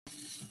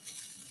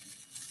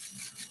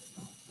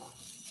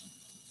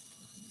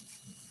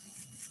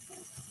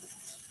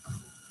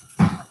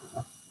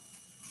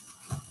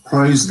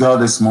Praise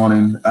God this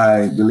morning.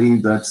 I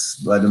believe that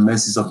by the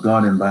mercies of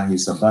God and by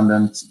his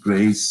abundant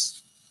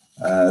grace,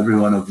 every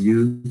one of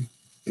you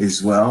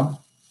is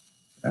well,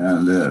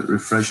 and the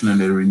refreshing and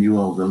the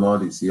renewal of the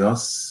Lord is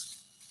yours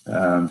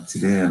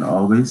today and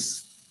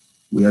always.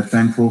 We are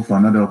thankful for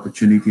another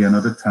opportunity,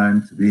 another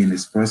time to be in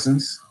his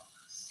presence.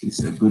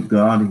 He's a good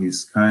God.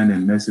 He's kind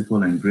and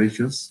merciful and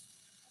gracious,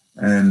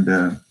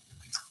 and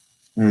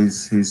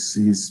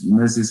his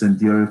mercies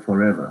endure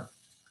forever.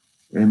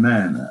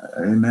 Amen.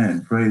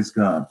 Amen. Praise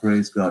God.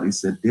 Praise God.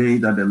 It's a day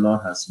that the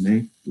Lord has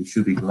made. We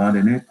should be glad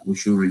in it. We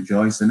should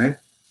rejoice in it.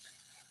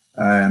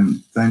 I'm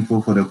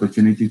thankful for the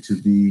opportunity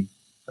to be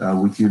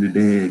with you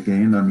today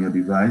again on your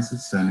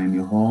devices and in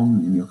your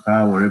home, in your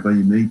car, wherever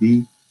you may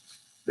be.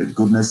 The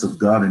goodness of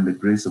God and the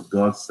grace of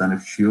God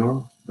standeth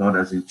sure. God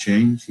hasn't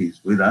changed.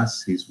 He's with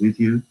us. He's with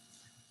you.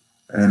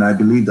 And I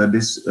believe that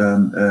this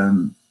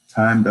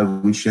time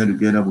that we share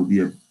together will be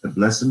a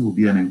blessing, will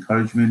be an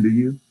encouragement to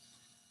you.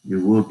 You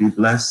will be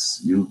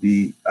blessed. You'll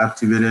be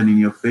activated in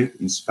your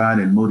faith, inspired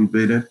and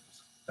motivated,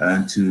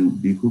 and to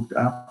be hooked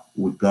up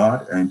with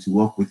God and to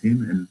walk with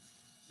him.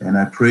 And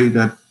I pray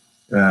that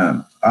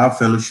our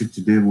fellowship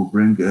today will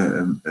bring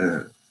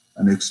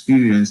an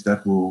experience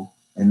that will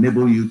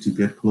enable you to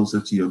get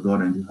closer to your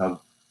God and to have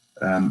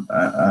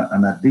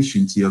an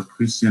addition to your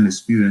Christian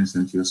experience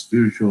and to your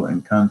spiritual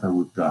encounter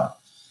with God.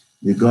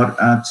 May God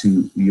add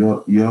to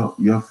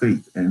your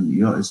faith and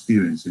your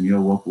experience and your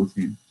walk with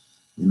him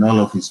in all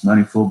of his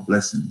manifold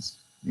blessings,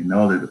 in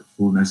all the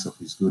fullness of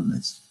his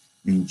goodness.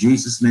 In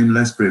Jesus' name,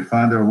 let's pray.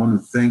 Father, I want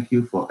to thank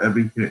you for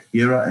every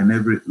hearer and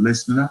every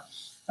listener.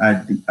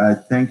 I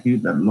thank you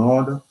that,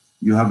 Lord,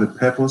 you have a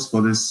purpose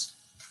for this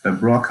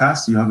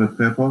broadcast. You have a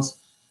purpose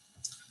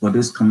for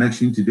this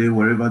connection today,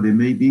 wherever they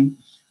may be.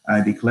 I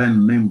declare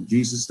in the name of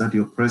Jesus that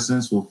your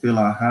presence will fill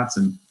our hearts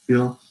and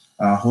fill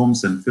our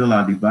homes and fill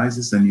our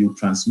devices, and you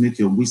transmit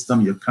your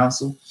wisdom, your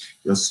counsel,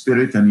 your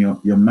spirit, and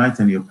your might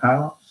and your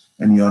power,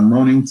 and your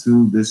anointing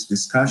through this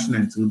discussion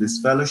and through this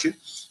fellowship.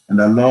 And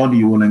that, Lord,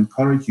 you will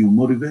encourage, you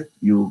motivate,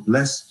 you will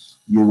bless,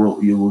 you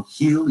will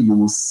heal, you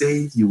will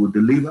save, you will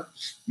deliver,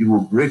 you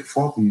will break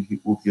forth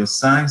with your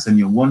signs and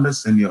your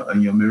wonders and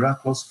your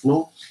miraculous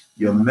flow.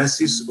 Your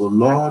mercies, O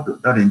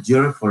Lord, that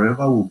endure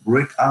forever will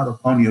break out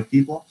upon your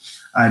people.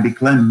 I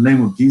declare in the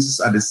name of Jesus,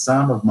 at the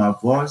sound of my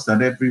voice,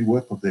 that every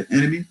work of the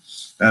enemy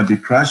be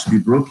crushed, be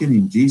broken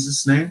in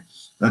Jesus' name,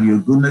 that your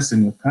goodness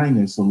and your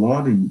kindness, O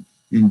Lord,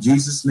 in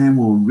Jesus' name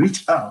will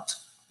reach out,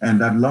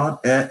 and that, Lord,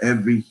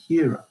 every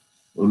hearer,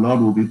 O Lord,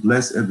 will be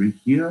blessed. Every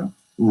hearer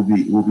will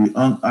be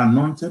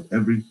anointed.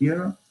 Every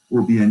hearer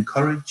will be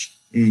encouraged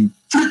in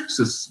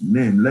Jesus'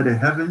 name. Let the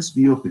heavens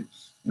be open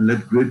and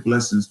let great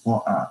blessings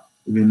pour out,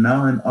 even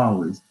now and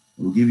always.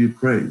 We'll give you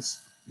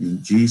praise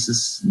in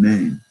Jesus'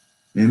 name.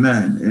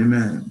 Amen.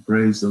 Amen.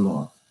 Praise the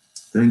Lord.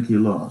 Thank you,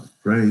 Lord.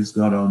 Praise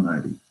God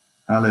Almighty.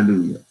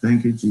 Hallelujah.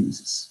 Thank you,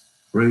 Jesus.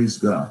 Praise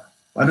God.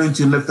 Why don't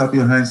you lift up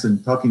your hands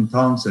and talk in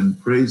tongues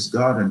and praise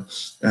God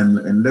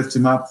and lift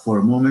him up for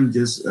a moment.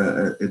 Just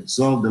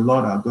exalt the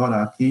Lord, our God,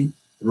 our King.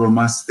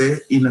 Romaste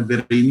in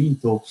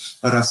verinito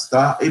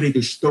rasta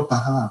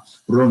erigestopaha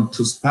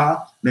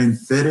rontuspa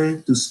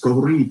lenfere to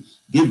scori.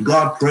 Give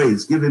God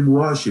praise, give him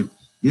worship,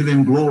 give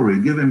him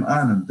glory, give him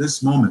honor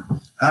this moment.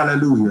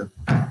 Hallelujah.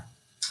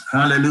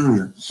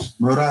 Hallelujah.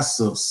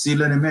 Morasso,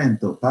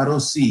 silenemento,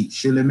 parosi,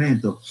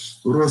 scelemento,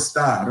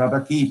 rosta,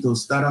 rabakito,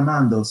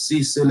 staramando,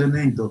 si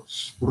selemento,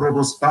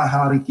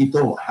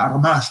 robospaharikito,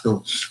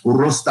 harmasto,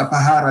 rosta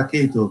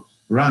paharaketo.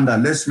 Randa,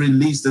 let's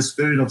release the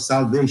spirit of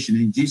salvation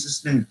in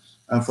Jesus' name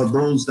for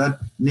those that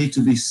need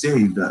to be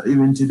saved,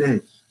 even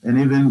today. And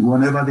even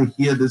whenever they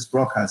hear this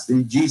broadcast,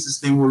 in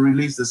Jesus' name, we'll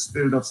release the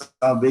spirit of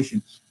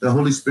salvation. The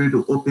Holy Spirit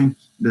will open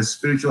the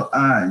spiritual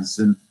eyes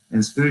and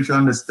spiritual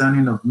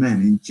understanding of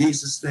men. In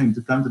Jesus' name,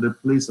 to come to the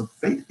place of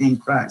faith in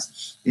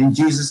Christ. In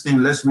Jesus'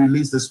 name, let's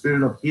release the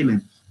spirit of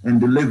healing and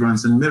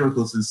deliverance and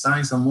miracles and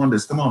signs and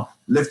wonders. Come on,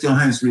 lift your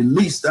hands,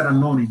 release that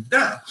anointing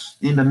down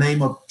in the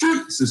name of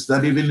Jesus,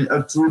 that even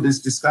through this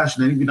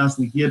discussion and even as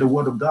we hear the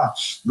word of God,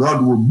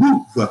 God will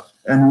move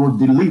and will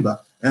deliver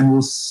and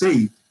will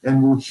save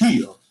and will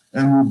heal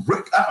and will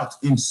break out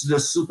into the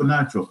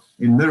supernatural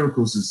in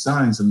miracles and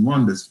signs and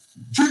wonders.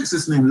 In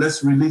Jesus' name,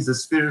 let's release the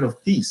spirit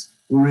of peace.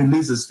 We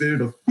release the spirit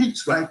of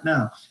peace right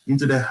now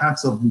into the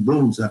hearts of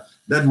those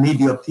that need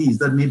your peace,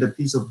 that need the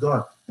peace of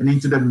God, and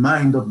into the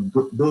mind of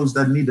those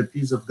that need the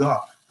peace of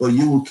God. For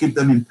you will keep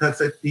them in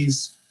perfect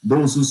peace,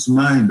 those whose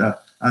mind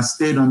are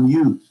stayed on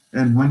you.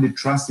 And when they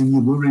trust in you,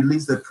 we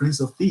release the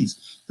Prince of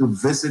Peace to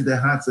visit their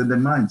hearts and their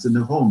minds and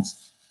the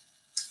homes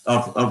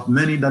of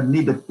many that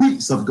need the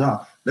peace of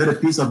God. Let the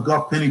peace of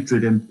God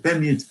penetrate and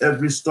permeate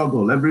every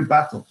struggle, every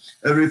battle,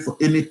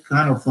 any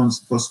kind of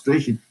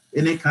frustration,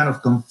 any kind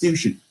of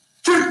confusion.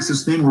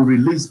 Jesus' name will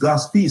release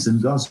God's peace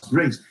and God's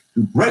grace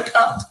to break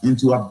out and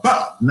to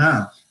abound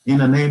now in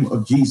the name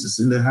of Jesus,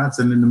 in the hearts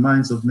and in the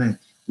minds of men.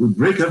 We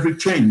break every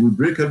chain, we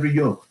break every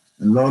yoke.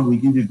 And Lord, we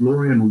give you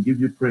glory and we give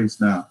you praise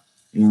now.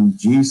 In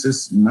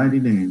Jesus' mighty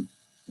name,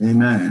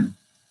 amen.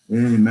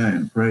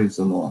 Amen. Praise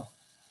the Lord.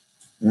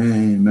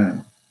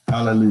 Amen.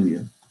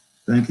 Hallelujah.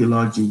 Thank you,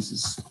 Lord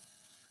Jesus.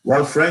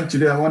 Well, friend,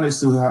 today I want us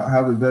to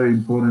have a very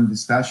important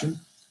discussion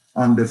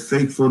on the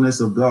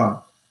faithfulness of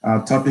God.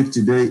 Our topic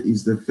today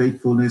is the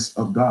faithfulness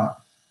of God,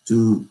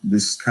 to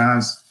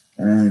discuss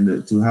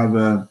and to have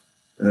a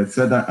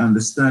further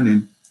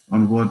understanding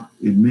on what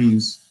it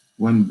means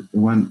when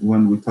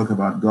we talk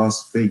about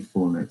God's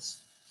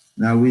faithfulness.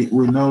 Now we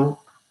know,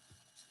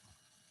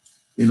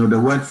 the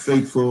word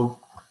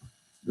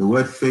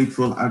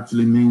faithful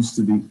actually means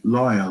to be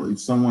loyal.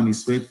 If someone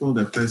is faithful,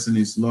 that person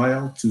is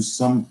loyal to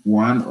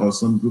someone or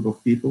some group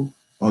of people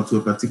or to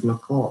a particular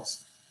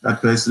cause.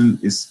 That person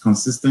is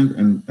consistent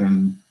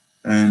and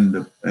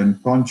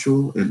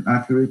punctual and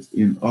accurate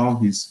in all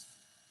his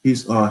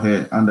or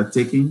her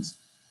undertakings.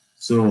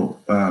 So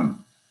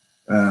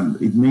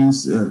it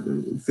means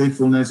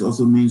faithfulness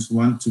also means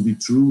one to be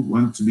true,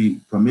 one to be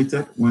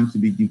committed, one to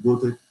be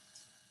devoted,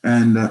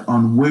 and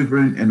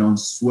unwavering and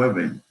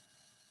unswerving.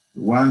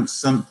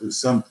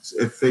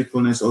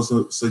 Faithfulness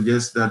also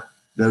suggests that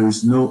there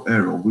is no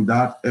error,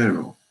 without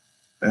error,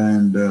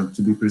 and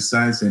to be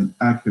precise and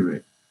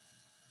accurate.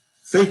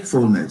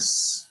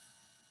 Faithfulness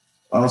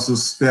also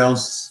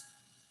spells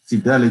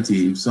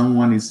fidelity. If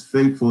someone is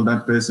faithful,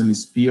 that person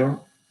is pure,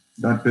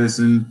 that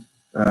person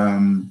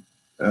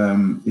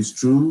is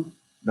true,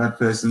 that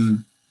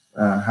person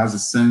has a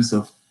sense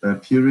of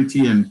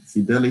purity and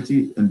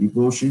fidelity and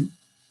devotion.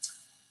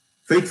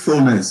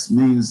 Faithfulness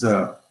means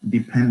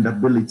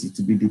dependability.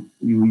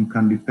 You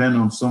can depend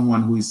on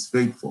someone who is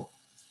faithful.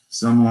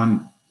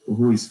 Someone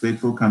who is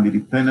faithful can be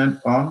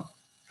dependent on,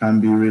 can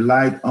be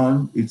relied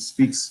on. It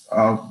speaks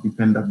of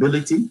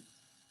dependability,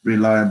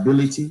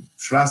 reliability,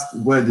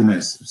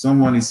 trustworthiness. If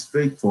someone is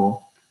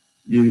faithful,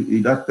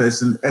 that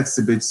person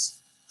exhibits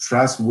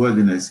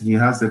trustworthiness. He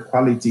has the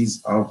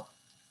qualities of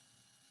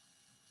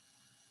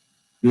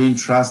being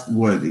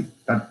trustworthy.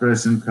 That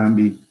person can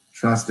be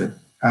trusted,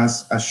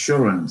 has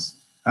assurance,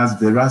 has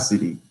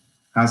veracity,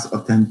 has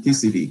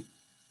authenticity.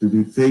 To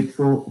be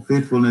faithful,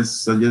 faithfulness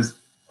suggests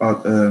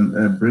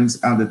brings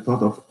out the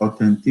thought of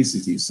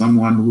authenticity.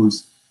 Someone who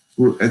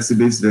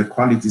exhibits the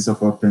qualities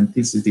of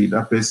authenticity.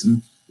 That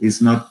person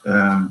is not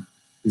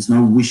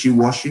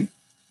wishy-washy.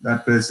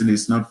 That person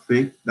is not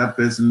fake. That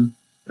person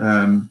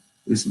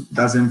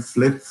doesn't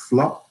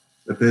flip-flop.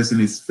 The person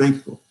is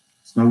faithful.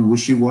 It's not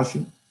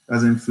wishy-washy.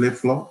 Doesn't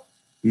flip-flop.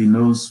 He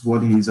knows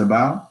what he's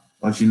about,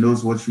 or she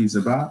knows what she's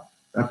about.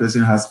 That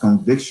person has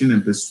conviction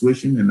and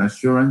persuasion and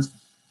assurance,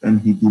 and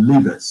he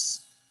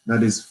delivers.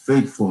 That is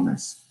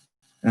faithfulness.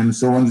 And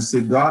so when you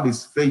say God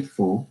is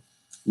faithful,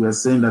 we are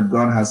saying that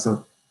God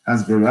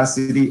has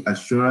veracity,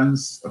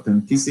 assurance,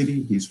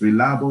 authenticity. He's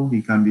reliable.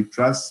 He can be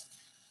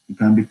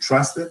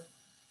trusted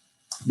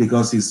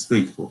because he's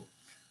faithful,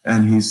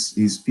 and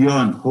he's pure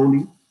and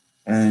holy,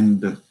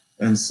 and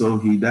so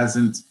he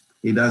doesn't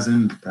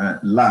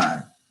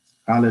lie.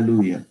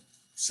 Hallelujah.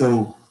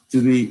 So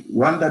to be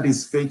one that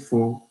is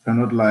faithful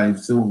cannot lie.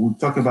 So we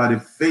talk about the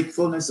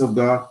faithfulness of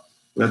God.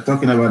 We're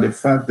talking about the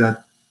fact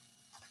that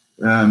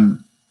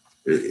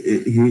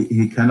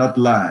he cannot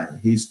lie.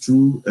 He's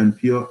true and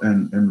pure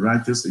and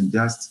righteous and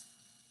just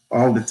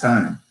all the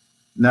time.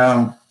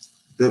 Now,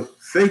 the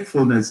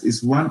faithfulness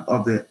is one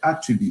of the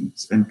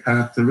attributes and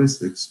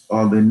characteristics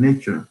of the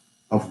nature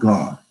of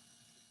God.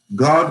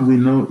 God, we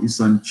know, is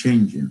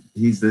unchanging.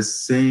 He's the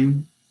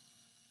same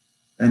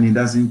and he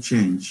doesn't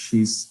change.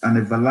 He's an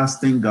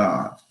everlasting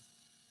God.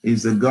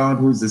 He's a God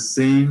who is the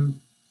same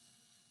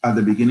at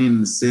the beginning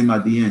and the same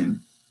at the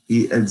end.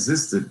 He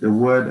existed. The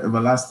word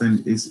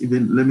everlasting is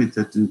even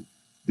limited to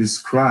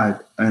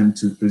describe and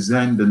to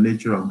present the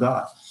nature of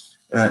God.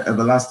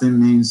 Everlasting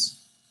means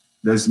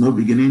there's no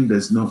beginning,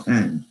 there's no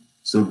end.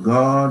 So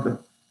God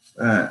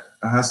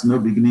has no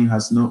beginning,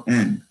 has no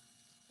end.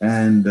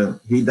 And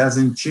he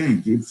doesn't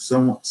change. If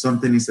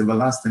something is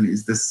everlasting,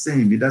 it's the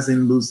same. It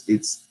doesn't lose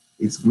its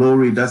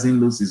glory, it doesn't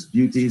lose its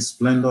beauty, its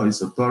splendor,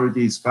 its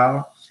authority, its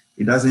power.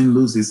 It doesn't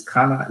lose its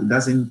color, it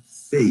doesn't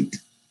fade.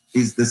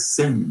 It's the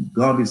same.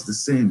 God is the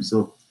same.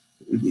 So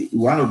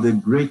one of the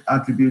great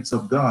attributes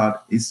of God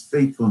is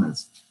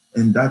faithfulness.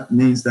 And that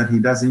means that he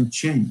doesn't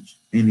change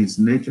in his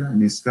nature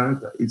and his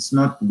character. It's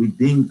not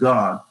within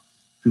God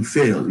to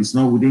fail. It's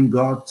not within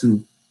God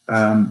to,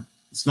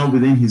 it's not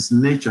within his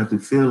nature to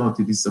fail or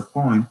to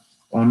disappoint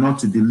or not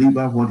to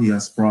deliver what he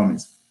has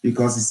promised,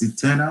 because it's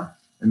eternal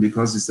and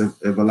because it's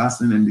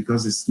everlasting and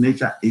because his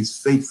nature is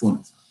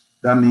faithfulness.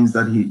 That means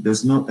that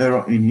there's no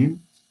error in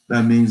him.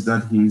 That means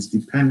that he is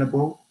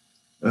dependable.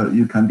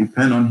 You can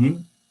depend on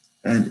him.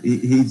 And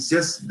he's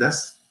just,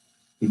 the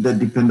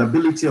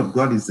dependability of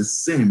God is the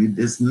same.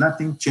 There's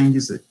nothing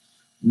changes it.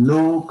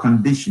 No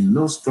condition,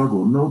 no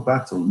struggle, no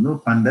battle, no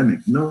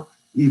pandemic, no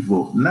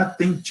evil.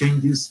 Nothing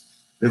changes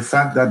the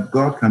fact that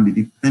God can be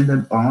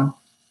dependent on.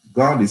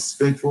 God is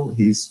faithful.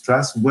 He is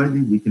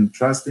trustworthy. We can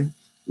trust him.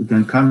 We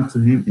can come to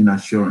him in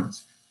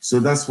assurance.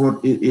 So that's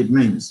what it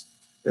means.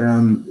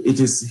 It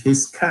is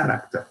his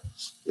character.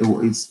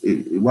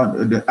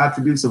 The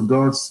attributes of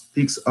God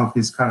speaks of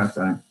his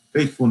character and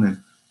faithfulness.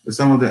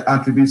 some of the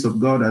attributes of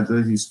God,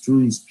 that He's true,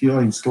 He's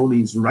pure, He's holy,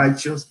 He's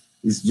righteous,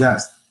 He's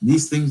just.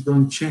 These things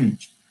don't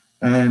change.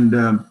 And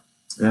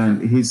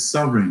He's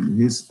sovereign,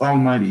 He's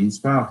almighty, He's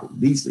powerful.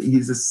 He's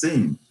the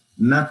same.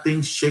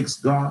 Nothing shakes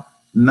God,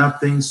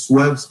 nothing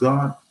swerves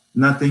God,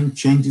 nothing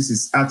changes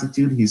His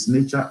attitude, His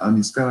nature, and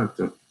His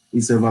character.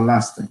 He's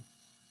everlasting.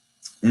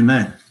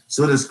 Amen.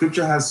 So the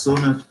scripture has so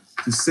much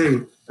to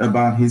say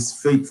about His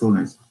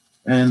faithfulness.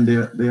 And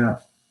there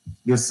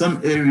are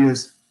some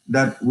areas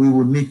that we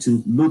will need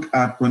to look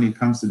at when it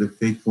comes to the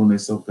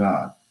faithfulness of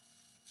God.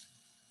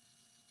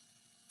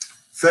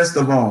 First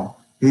of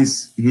all,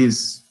 his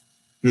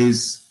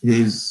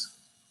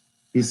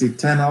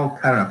eternal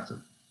character.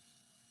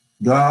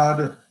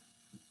 God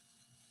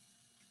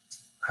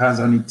has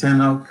an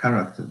eternal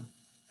character,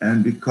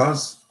 and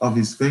because of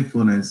His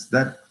faithfulness,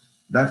 that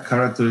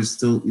character is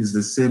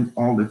the same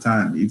all the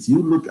time. If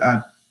you look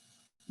at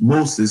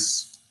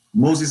Moses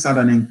had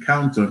an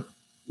encounter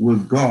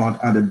with God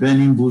at the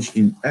burning bush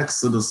in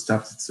Exodus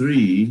chapter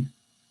 3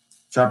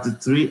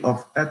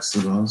 of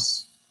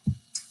Exodus.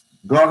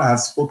 God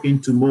has spoken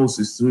to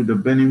Moses through the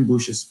burning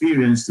bush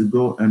experience to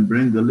go and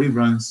bring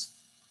deliverance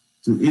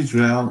to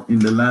Israel in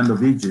the land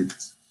of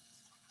Egypt.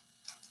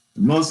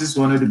 Moses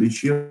wanted to be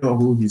sure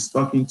who he's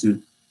talking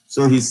to,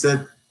 so he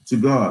said to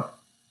God,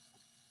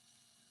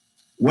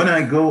 when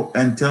I go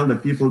and tell the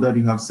people that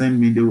you have sent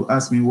me, they will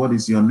ask me, what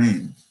is your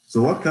name?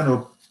 So what kind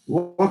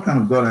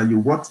of God are you?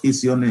 What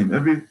is your name?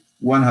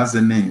 Everyone has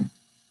a name.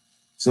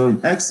 So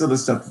in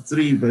Exodus chapter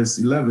 3, verse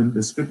 11,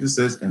 the scripture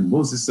says, and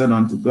Moses said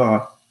unto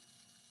God,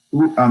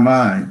 who am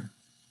I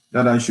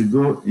that I should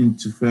go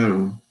into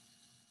Pharaoh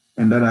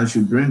and that I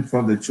should bring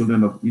forth the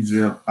children of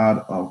Israel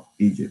out of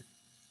Egypt?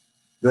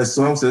 Verse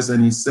 12 says,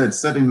 and he said,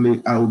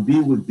 certainly I will be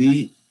with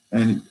thee,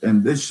 and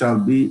this shall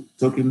be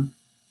token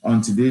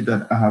unto thee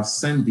that I have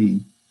sent thee,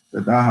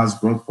 that thou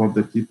hast brought forth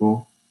the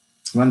people.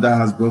 When thou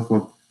hast brought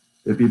forth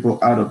the people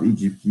out of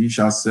Egypt, ye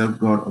shall serve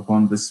God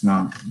upon this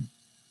mountain.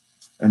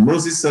 And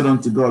Moses said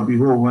unto God,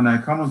 behold, when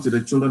I come unto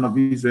the children of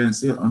Israel and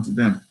say unto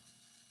them,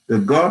 the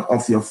God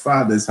of your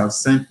fathers have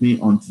sent me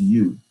unto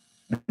you,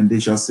 and they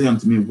shall say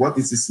unto me, what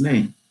is his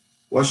name?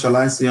 What shall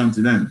I say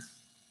unto them?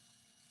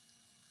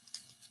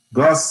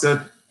 God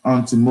said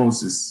unto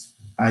Moses,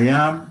 I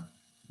am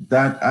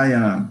that I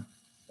am.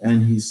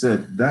 And he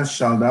said, that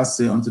shalt thou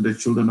say unto the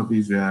children of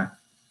Israel,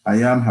 I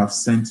am have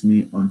sent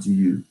me unto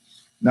you.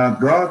 Now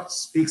God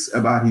speaks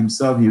about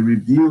himself. He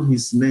revealed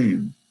his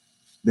name,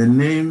 the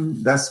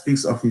name that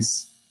speaks of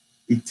his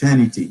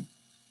eternity.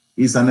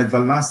 He's an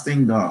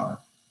everlasting God.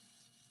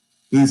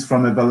 He's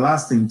from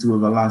everlasting to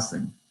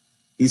everlasting.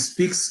 He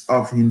speaks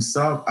of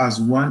himself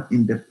as one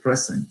in the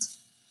present.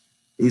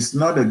 He's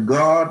not a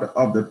God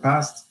of the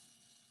past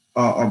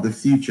or of the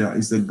future.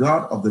 He's the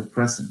God of the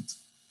present.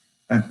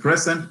 And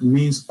present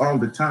means all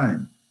the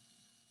time.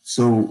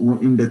 So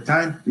in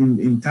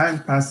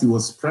time past, he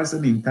was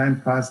present. In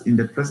time past, in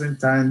the present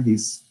time,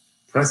 he's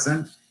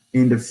present.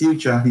 In the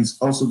future, he's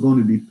also going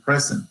to be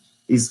present.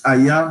 He's I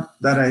am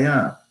that I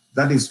am.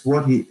 That is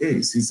what he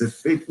is. He's a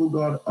faithful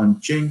God,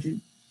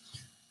 unchanging.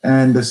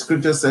 And the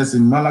scripture says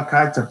in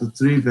Malachi chapter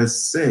 3,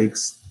 verse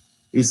 6,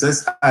 it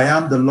says, I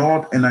am the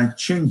Lord and I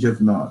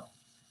changeth not.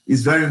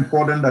 It's very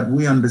important that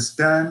we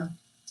understand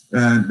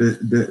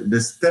the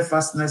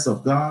steadfastness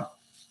of God,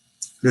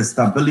 the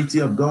stability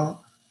of God,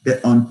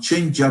 the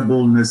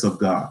unchangeableness of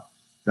God.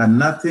 That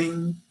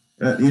nothing,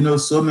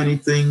 so many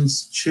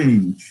things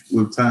change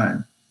with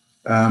time.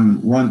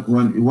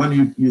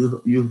 When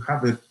you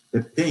have a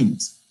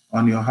paint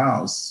on your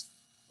house,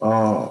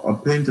 or a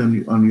paint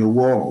on your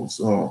walls,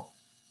 or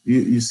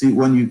you see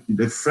when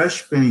the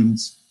fresh paint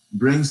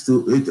brings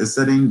to it a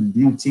certain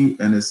beauty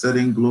and a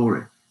certain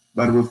glory,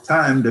 but with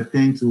time the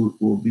paint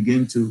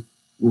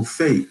will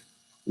fade.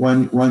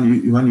 When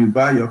you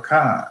buy your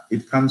car,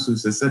 it comes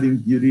with a certain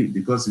beauty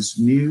because it's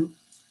new,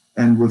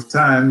 and with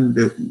time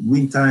the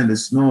winter and the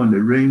snow and the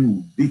rain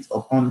will beat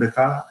upon the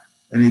car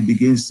and it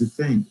begins to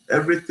fade.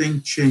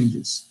 Everything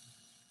changes,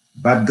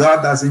 but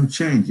God doesn't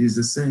change. He's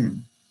the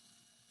same.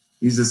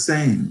 He's the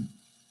same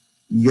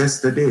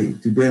yesterday,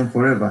 today, and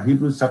forever.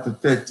 Hebrews chapter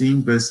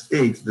 13, verse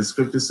 8, the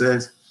scripture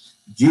says,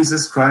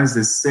 Jesus Christ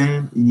the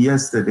same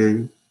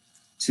yesterday,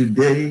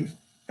 today,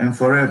 and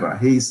forever.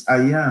 He is I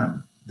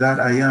am that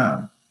I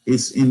am.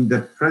 Is in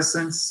the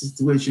present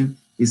situation,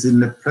 is in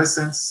the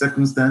present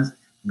circumstance.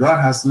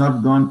 God has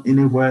not gone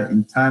anywhere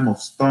in time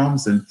of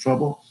storms and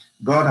trouble.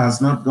 God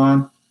has not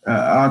gone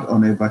out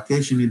on a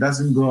vacation. He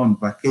doesn't go on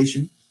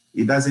vacation.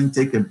 He doesn't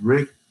take a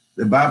break.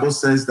 The Bible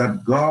says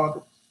that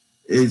God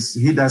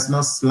he does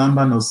not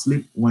slumber nor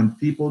sleep. When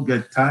people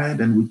get tired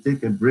and we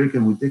take a break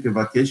and we take a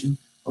vacation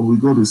or we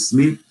go to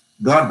sleep,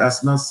 God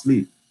does not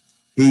sleep.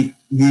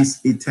 He's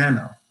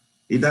eternal.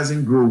 He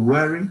doesn't grow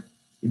weary.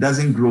 He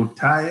doesn't grow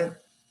tired.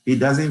 He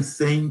doesn't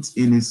faint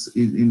in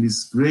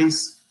his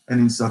grace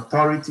and his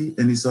authority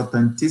and his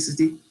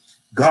authenticity.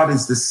 God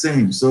is the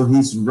same. So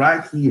he's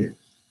right here,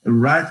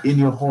 right in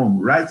your home,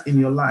 right in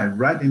your life,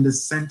 right in the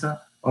center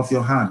of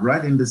your heart,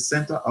 right in the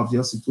center of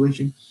your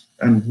situation.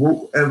 And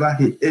whoever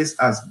he is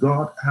as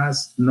God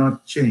has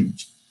not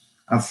changed.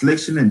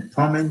 Affliction and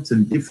torment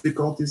and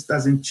difficulties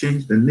doesn't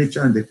change the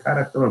nature and the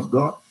character of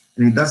God.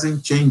 And it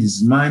doesn't change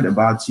his mind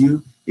about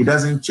you. It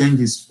doesn't change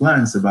his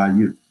plans about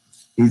you.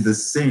 He's the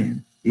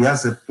same. He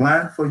has a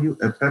plan for you,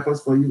 a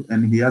purpose for you,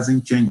 and he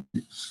hasn't changed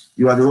it.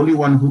 You are the only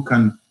one who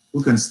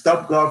can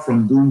stop God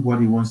from doing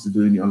what he wants to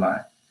do in your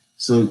life.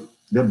 So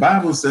the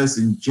Bible says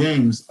in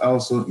James,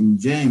 also in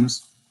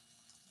James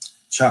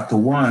chapter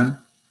 1,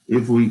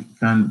 if we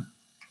can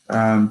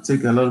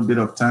take a little bit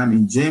of time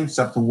in James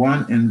chapter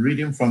 1 and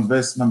reading from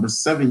verse number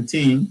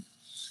 17,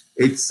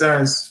 it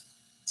says,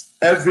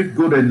 every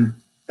good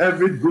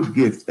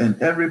gift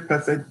and every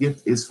perfect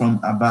gift is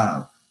from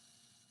above.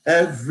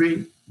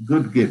 Every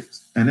good gift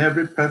and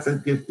every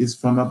perfect gift is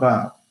from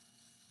above,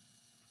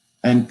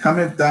 and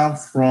cometh down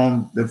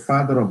from the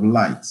Father of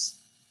lights,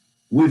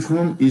 with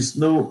whom is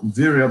no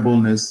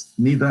variableness,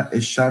 neither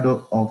a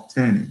shadow of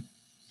turning.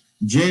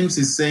 James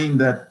is saying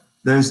that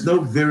there is no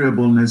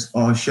variableness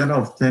or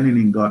shadow of turning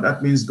in God.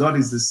 That means God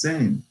is the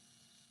same.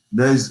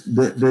 There's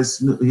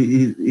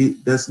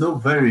no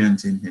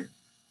variant in him.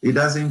 It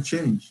doesn't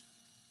change.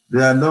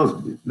 There are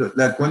no,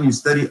 like when you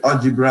study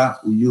algebra,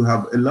 you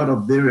have a lot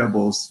of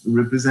variables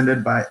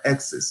represented by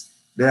x's.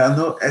 There are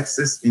no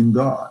x's in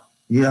God.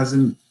 He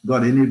hasn't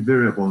got any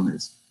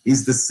variableness.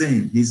 He's the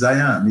same. He's I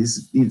am.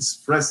 He's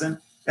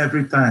present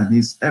every time.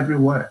 He's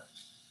everywhere.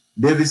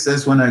 David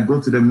says, when I go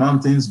to the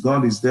mountains,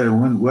 God is there.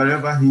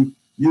 Wherever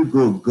you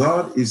go,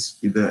 God is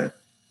there.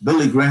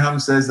 Billy Graham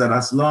says that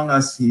as long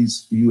as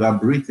you are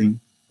breathing,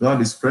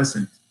 God is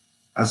present.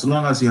 As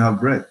long as you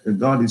have breath,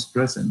 God is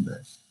present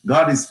there.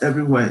 God is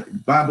everywhere. The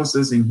Bible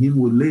says in him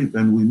we live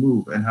and we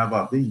move and have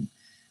our being.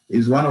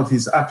 Is one of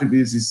his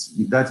attributes is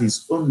that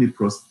he's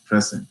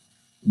omnipresent.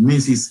 It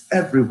means he's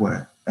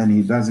everywhere and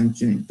he doesn't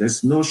change.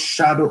 There's no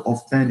shadow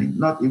of turning,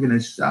 not even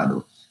a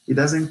shadow. He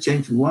doesn't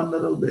change one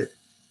little bit.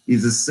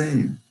 He's the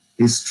same.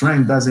 His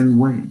strength doesn't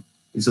wane.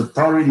 His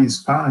authority, his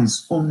power,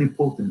 his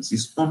omnipotence,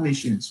 his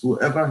omniscience,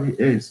 whoever he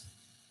is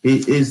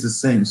the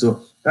same.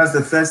 So that's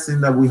the first thing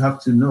that we have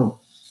to know,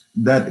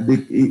 that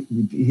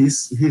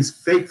his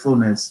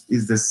faithfulness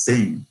is the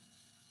same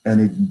and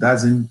it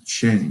doesn't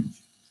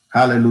change.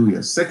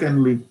 Hallelujah.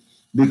 Secondly,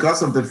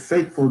 because of the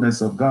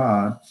faithfulness of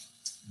God,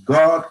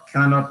 God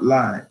cannot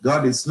lie.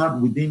 God is not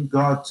within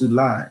God to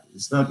lie.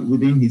 It's not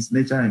within his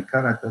nature and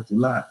character to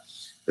lie.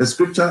 The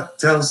scripture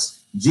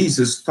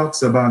Jesus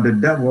talks about the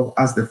devil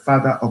as the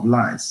father of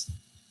lies.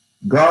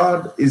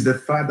 God is the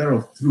father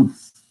of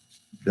truth.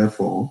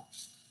 Therefore,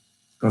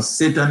 because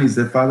Satan is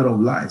the father of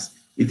lies,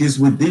 it is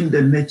within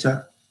the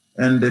nature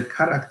and the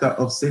character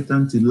of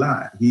Satan to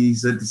lie. He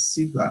is a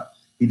deceiver.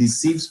 He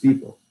deceives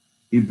people.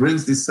 He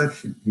brings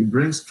deception. He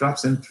brings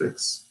traps and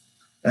tricks.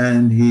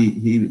 And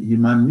he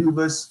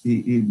maneuvers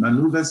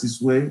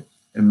his way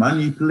and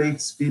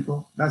manipulates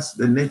people. That's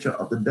the nature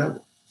of the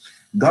devil.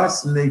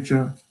 God's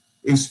nature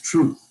is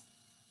truth,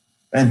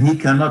 and he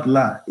cannot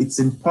lie. It's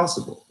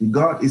impossible.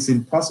 It's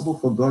impossible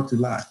for God to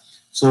lie.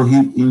 So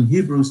in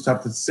Hebrews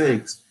chapter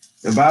 6,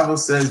 the Bible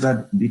says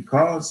that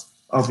because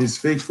of his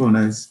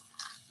faithfulness,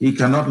 he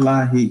cannot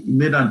lie. He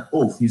made an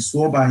oath. He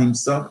swore by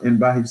himself and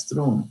by his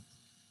throne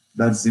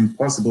that it's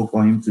impossible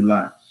for him to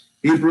lie.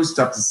 Hebrews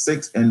chapter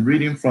 6 and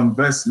reading from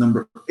verse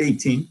number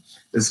 18,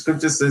 the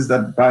scripture says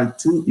that by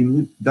two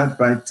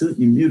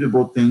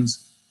immutable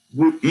things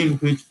in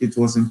which it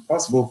was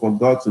impossible for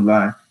God to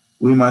lie,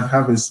 we might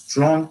have a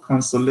strong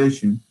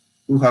consolation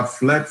who have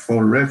fled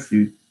for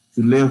refuge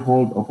to lay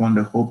hold upon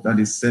the hope that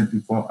is set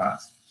before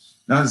us.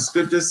 Now the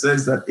scripture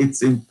says that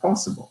it's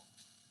impossible.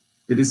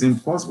 It is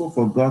impossible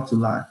for God to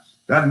lie.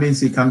 That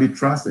means he can be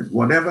trusted.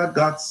 Whatever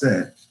God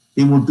said,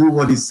 he will do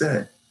what he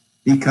said.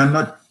 He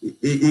cannot,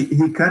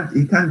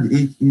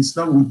 it's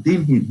not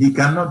within him. He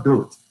cannot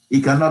do it. He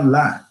cannot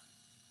lie.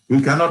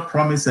 He cannot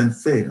promise and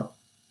fail.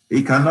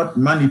 He cannot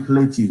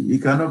manipulate you. He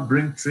cannot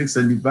bring tricks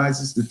and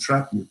devices to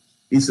trap you.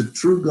 He's a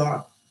true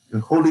God, a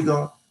holy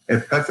God, a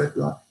perfect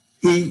God.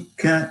 He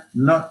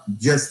cannot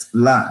just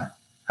lie.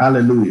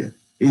 Hallelujah.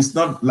 He's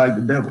not like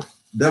the devil.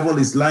 The devil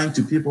is lying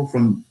to people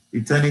from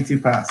eternity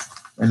past,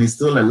 and he's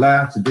still a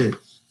liar today.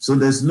 So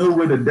there's no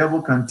way the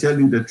devil can tell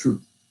you the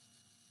truth.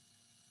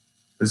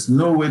 There's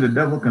no way the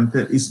devil can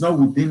tell. It's not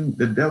within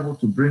the devil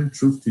to bring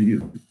truth to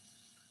you.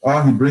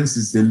 All he brings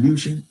is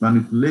delusion,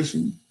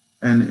 manipulation,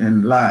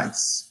 and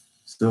lies.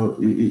 So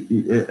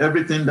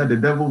everything that the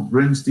devil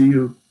brings to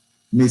you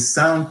may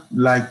sound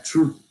like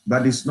truth,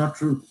 but it's not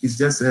truth. It's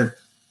just a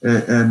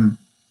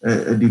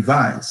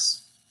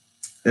device,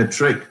 a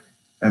trick,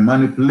 a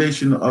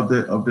manipulation of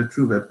the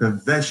truth, a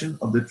perversion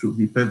of the truth.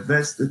 He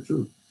perverts the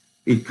truth.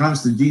 It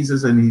comes to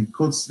Jesus and he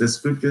quotes the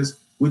scriptures,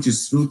 which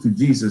is true to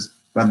Jesus,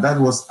 but that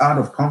was out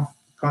of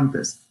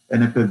context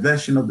and a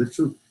perversion of the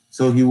truth.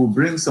 So he will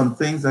bring some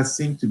things that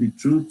seem to be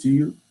true to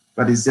you,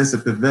 but it's just a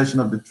perversion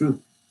of the truth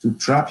to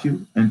trap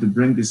you and to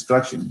bring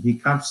destruction. He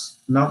comes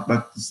not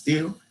but to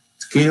steal,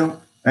 to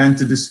kill, and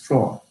to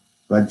destroy.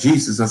 But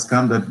Jesus has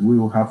come that we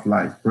will have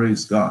life,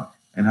 praise God,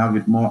 and have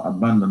it more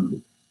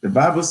abundantly. The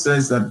Bible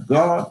says that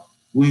God,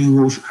 we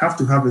will have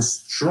to have a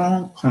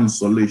strong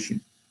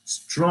consolation,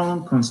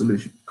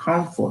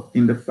 comfort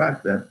in the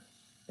fact that,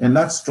 and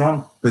that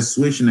strong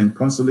persuasion and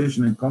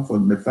consolation and comfort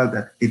in the fact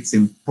that it's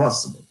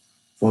impossible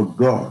for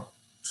God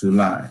to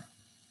lie.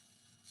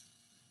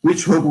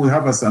 Which hope we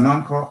have as an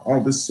anchor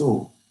of the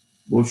soul,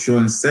 both sure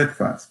and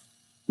steadfast,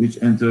 which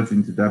entered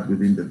into that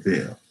within the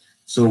veil.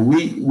 So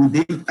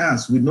within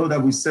us, we know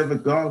that we serve a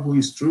God who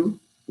is true,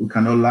 who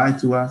cannot lie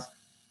to us,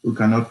 who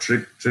cannot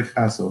trick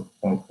us or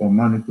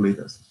manipulate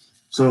us.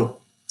 So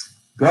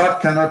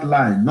God cannot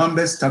lie.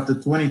 Numbers chapter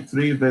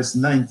 23, verse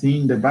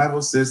 19, the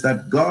Bible says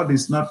that God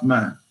is not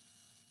man,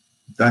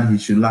 that he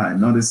should lie,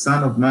 nor the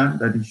son of man,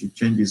 that he should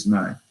change his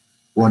mind.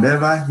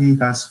 Whatever he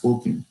has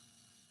spoken,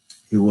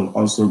 he will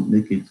also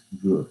make it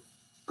good.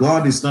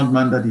 God is not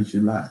man that he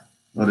should lie,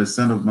 nor the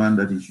son of man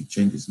that he should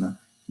change his mind.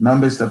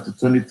 Numbers chapter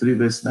 23,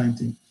 verse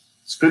 19.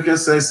 Scripture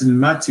says in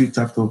Matthew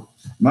chapter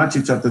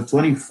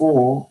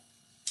 24,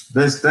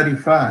 verse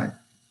 35,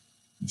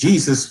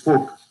 Jesus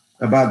spoke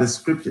about the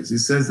scriptures. He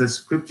says the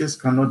scriptures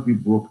cannot be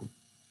broken.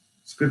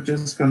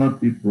 Scriptures cannot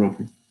be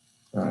broken.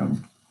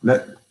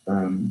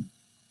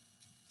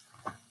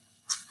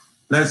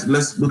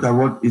 Let's look at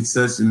what it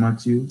says in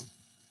Matthew.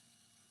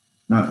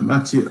 Now,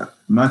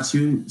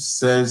 Matthew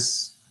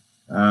says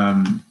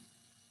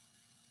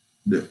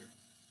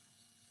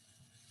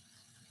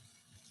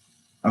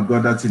I've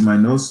got that in my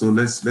notes, so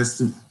let's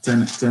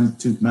turn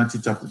to Matthew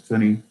chapter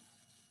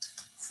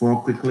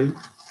 24 quickly.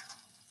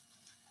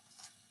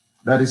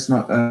 That is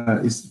not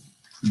it's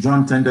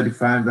John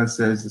 10:35 that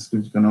says the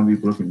scripture cannot be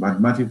broken, but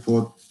Matthew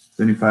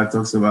 4:25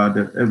 talks about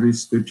that every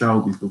scripture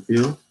will be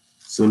fulfilled.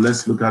 So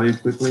let's look at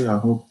it quickly. I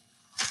hope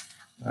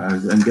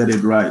and get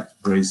it right.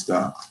 Praise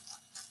God.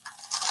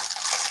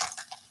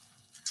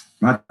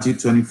 Matthew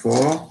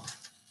 24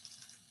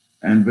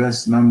 and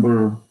verse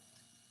number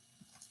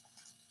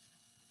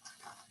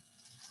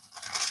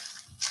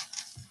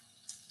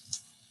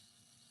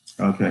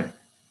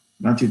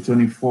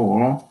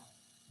 24,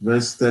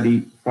 verse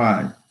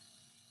 35.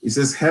 It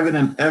says, heaven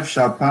and earth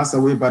shall pass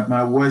away, but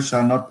my word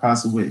shall not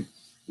pass away.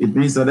 It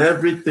means that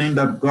everything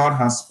that God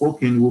has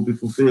spoken will be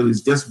fulfilled.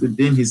 It's just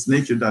within his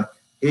nature that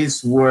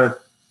his word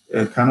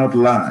cannot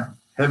lie.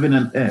 Heaven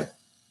and earth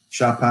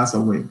shall pass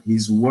away.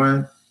 His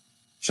word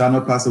shall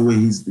not pass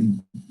away.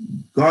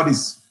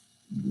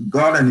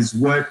 God and his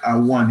word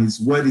are one. His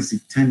word is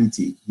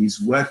eternity.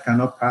 His word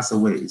cannot pass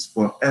away. It's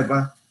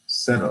forever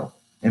settled.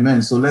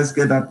 Amen. So let's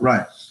get that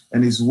right.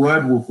 And his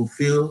word will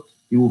fulfill,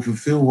 he will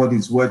fulfill what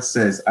his word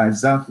says.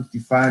 Isaiah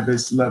 55,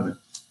 verse 11.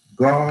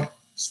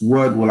 God's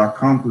word will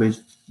accomplish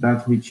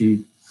that which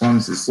he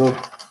promises. So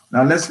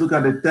now let's look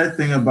at the third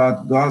thing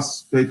about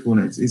God's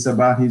faithfulness. It's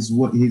about his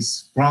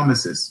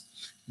promises.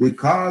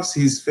 Because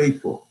he's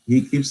faithful,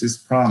 he keeps his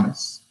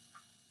promise.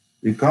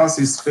 Because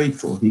he's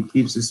faithful, he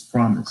keeps his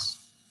promise.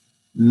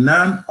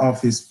 None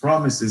of his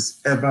promises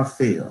ever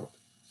failed.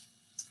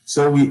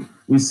 So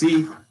we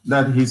see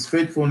that his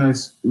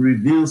faithfulness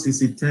reveals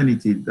his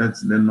eternity.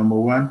 That's the number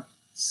one.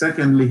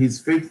 Secondly, his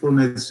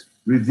faithfulness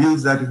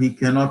reveals that he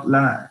cannot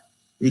lie.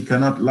 He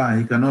cannot lie.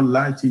 He cannot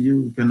lie to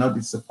you. He cannot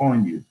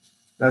disappoint you.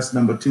 That's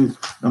number two.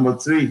 Number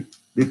three,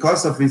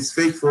 because of his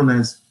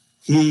faithfulness,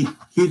 he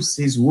keeps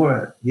his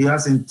word. He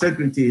has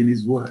integrity in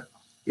his word.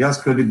 He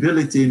has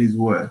credibility in his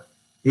word.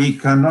 He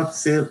cannot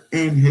fail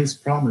in his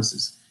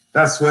promises.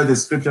 That's where the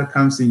scripture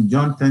comes in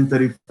John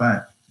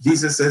 10:35.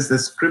 Jesus says the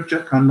scripture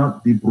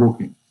cannot be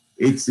broken.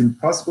 It's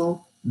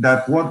impossible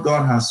that what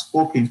God has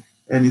spoken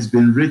and it's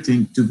been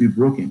written to be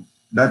broken.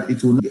 That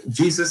it will.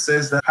 Jesus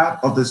says that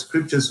half of the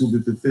scriptures will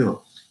be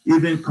fulfilled.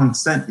 Even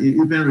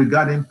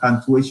regarding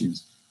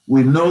punctuations.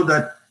 We know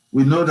that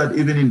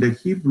even in the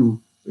Hebrew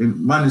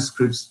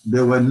manuscripts,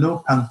 there were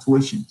no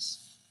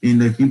punctuations in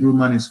the Hebrew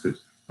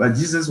manuscripts. But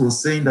Jesus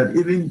was saying that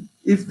even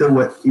if there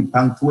were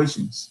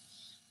punctuations,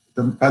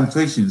 the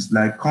punctuations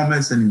like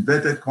commas and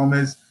inverted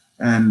commas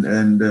and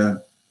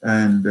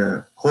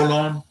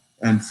colon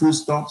and full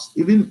stops,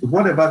 even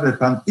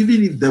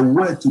if there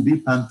were to be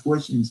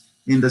punctuations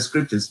in the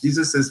scriptures,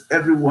 Jesus says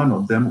every one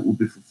of them will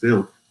be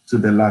fulfilled to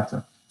the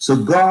latter. So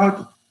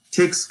God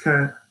takes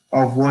care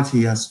of what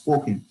he has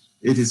spoken.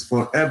 It is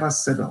forever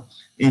settled.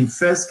 In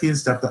 1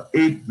 Kings chapter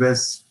 8,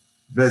 verse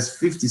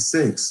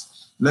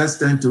 56, let's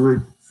turn to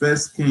it. 1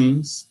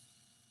 Kings.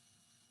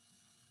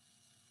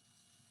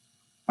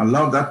 I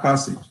love that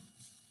passage.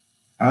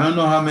 I don't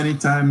know how many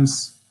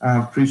times I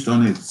have preached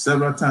on it,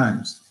 several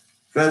times.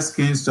 1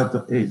 Kings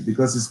chapter 8,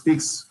 because it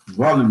speaks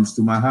volumes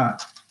to my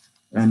heart.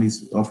 And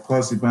of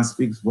course, it must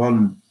speak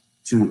volumes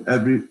to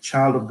every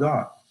child of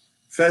God.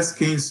 1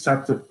 Kings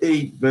chapter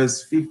 8,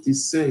 verse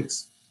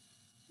 56,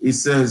 it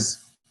says,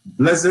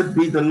 blessed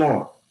be the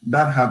Lord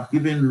that hath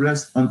given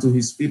rest unto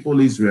his people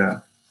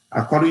Israel,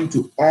 according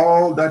to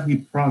all that he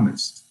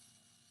promised.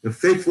 The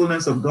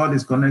faithfulness of God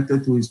is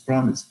connected to his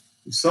promise.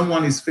 If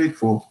someone is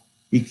faithful,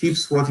 he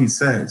keeps what he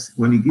says.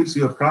 When he gives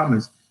you a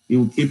promise, he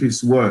will keep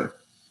his word.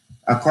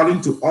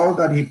 According to all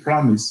that he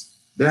promised,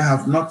 there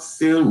have not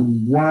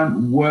failed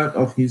one word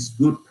of his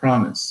good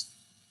promise.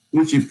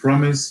 which he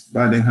promised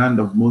by the hand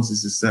of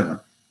Moses his servant.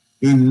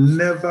 He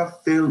never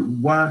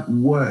failed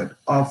one word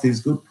of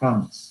his good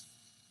promise.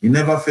 He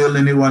never failed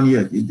anyone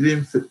yet. He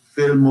didn't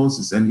fail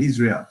Moses and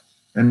Israel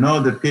and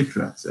all the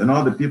patriarchs and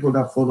all the people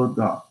that followed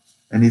God.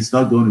 And he's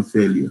not going to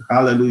fail you.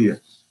 Hallelujah.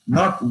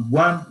 Not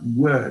one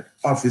word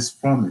of his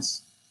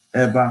promise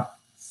ever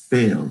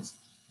failed.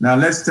 Now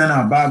let's turn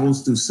our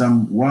Bibles to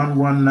Psalm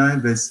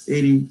 119, verse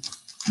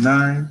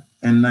 89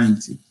 and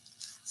 90.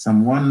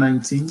 Psalm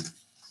 119,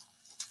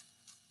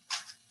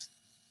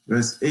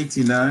 verse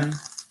 89.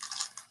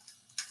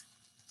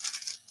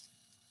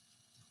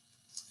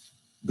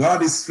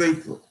 God is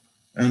faithful,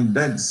 and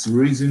that's the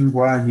reason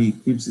why he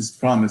keeps his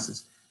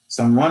promises.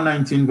 Psalm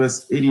 119,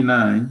 verse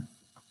 89.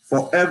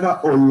 Forever,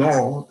 O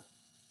Lord,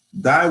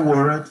 thy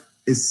word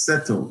is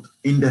settled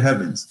in the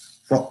heavens.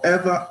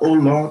 Forever, O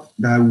Lord,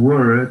 thy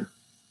word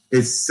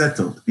is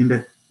settled in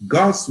the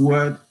God's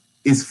word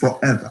is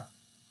forever.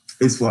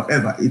 It's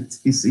forever. It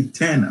is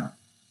eternal.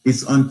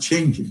 It's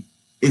unchanging.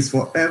 It's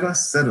forever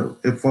settled.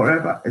 It's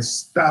forever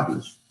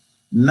established.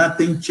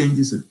 Nothing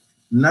changes it.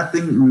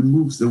 Nothing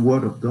removes the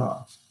word of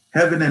God.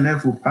 Heaven and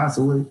earth will pass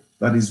away,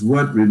 but his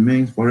word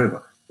remains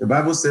forever. The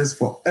Bible says,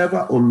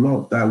 forever, O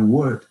Lord, thy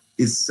word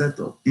is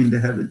settled in the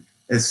heaven,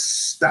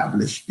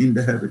 established in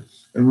the heaven.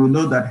 And we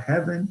know that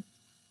heaven,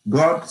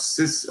 God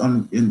sits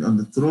on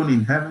the throne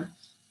in heaven,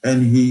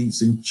 and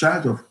he's in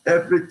charge of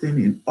everything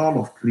in all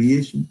of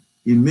creation.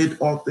 He made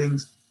all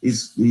things.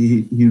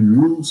 He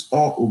rules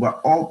over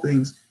all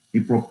things. He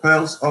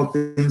propels all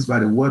things by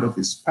the word of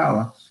his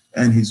power,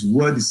 and his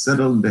word is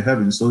settled in the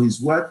heavens. So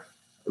his word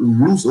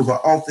rules over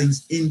all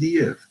things in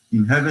the earth,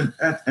 in heaven,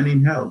 earth, and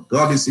in hell.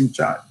 God is in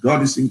charge.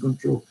 God is in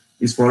control.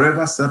 It's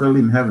forever settled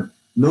in heaven.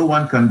 No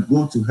one can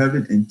go to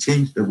heaven and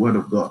change the word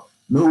of God.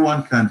 No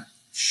one can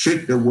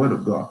shake the word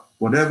of God.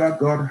 Whatever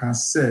God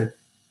has said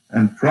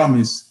and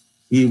promised,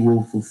 he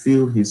will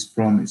fulfill his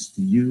promise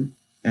to you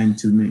and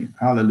to me.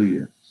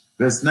 Hallelujah.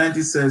 Verse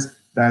 90 says,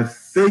 thy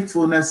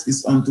faithfulness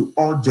is unto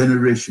all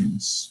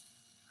generations.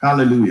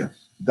 Hallelujah.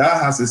 Thou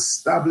hast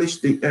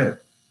established the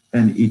earth,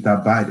 and it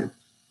abideth.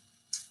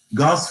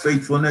 God's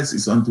faithfulness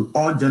is unto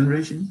all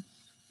generations.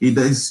 He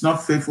is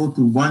not faithful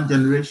to one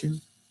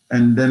generation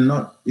and then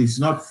is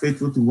not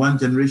faithful to one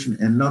generation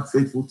and not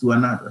faithful to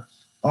another.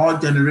 All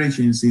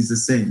generations is the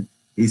same.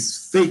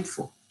 He's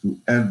faithful to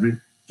every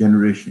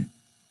generation.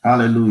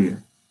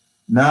 Hallelujah.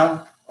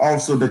 Now,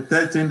 also the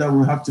third thing that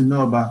we have to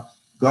know about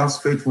God's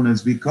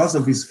faithfulness, because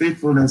of his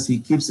faithfulness, he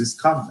keeps his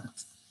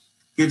covenant.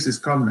 Keeps his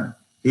covenant.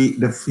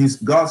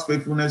 God's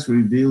faithfulness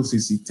reveals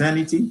his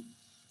eternity.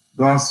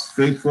 God's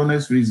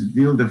faithfulness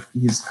reveals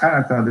his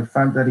character, the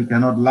fact that he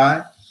cannot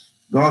lie.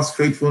 God's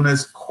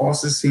faithfulness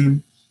causes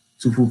him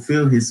to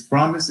fulfill his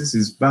promises.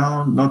 He's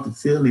bound not to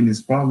fail in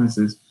his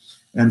promises.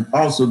 And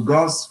also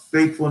God's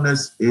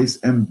faithfulness is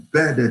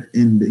embedded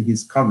in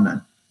his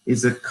covenant.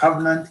 It's a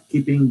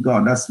covenant-keeping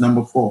God. That's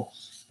number 4.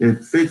 The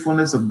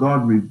faithfulness of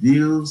God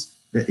reveals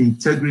the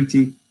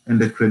integrity and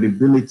the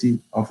credibility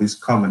of his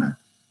covenant,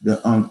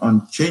 the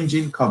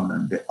unchanging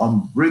covenant, the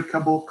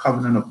unbreakable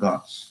covenant of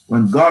God.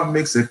 When God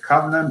makes a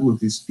covenant with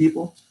his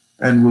people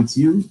and with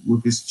you,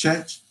 with his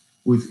church,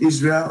 with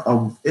Israel,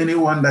 or with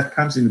anyone that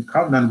comes in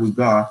covenant with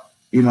God,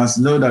 he must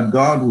know that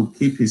God will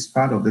keep his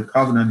part of the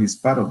covenant, his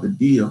part of the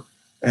deal,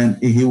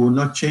 and he will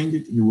not change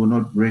it. He will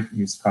not break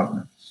his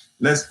covenant.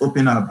 Let's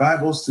open our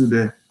Bibles to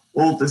the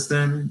Old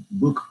Testament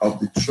book of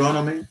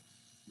Deuteronomy,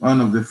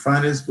 one of the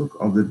finest book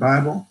of the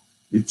Bible,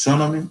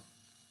 Deuteronomy,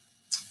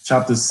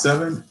 chapter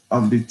 7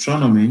 of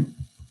Deuteronomy,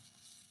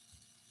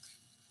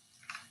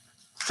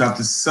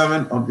 chapter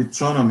 7 of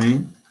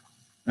Deuteronomy,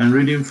 and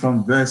reading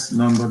from verse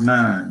number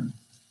 9.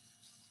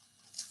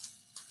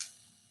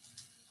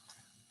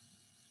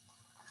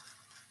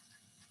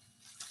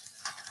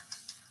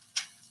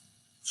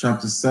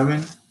 Chapter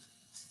 7,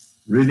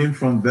 reading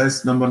from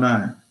verse number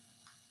 9.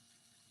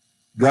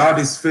 God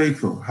is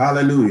faithful.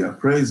 Hallelujah.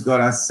 Praise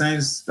God. I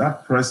sense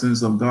that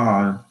presence of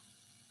God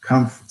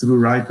come through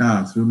right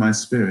now, through my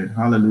spirit.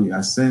 Hallelujah.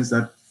 I sense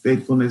that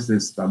faithfulness, the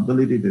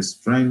stability, the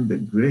strength, the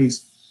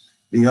grace,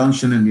 the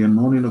unction and the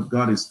anointing of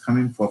God is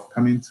coming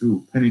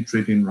through,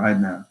 penetrating right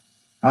now.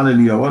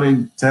 Hallelujah. I want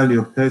to tell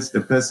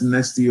the person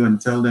next to you and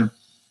tell them,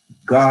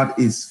 God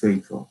is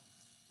faithful.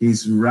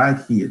 He's right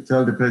here.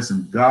 Tell the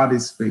person, God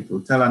is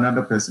faithful. Tell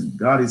another person,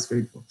 God is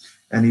faithful.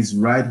 And he's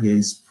right here.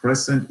 He's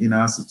present in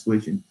our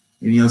situation,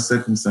 in your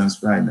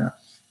circumstance right now.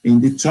 In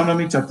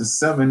Deuteronomy chapter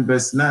 7,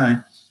 verse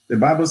 9, the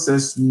Bible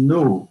says,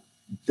 know,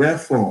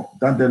 therefore,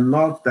 that the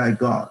Lord thy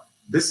God,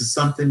 this is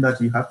something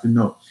that you have to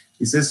know.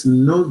 It says,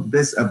 know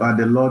this about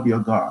the Lord your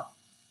God.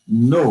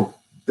 Know,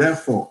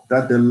 therefore,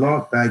 that the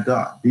Lord thy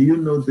God. Do you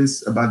know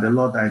this about the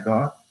Lord thy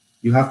God?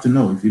 You have to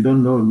know. If you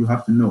don't know, you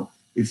have to know.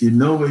 If you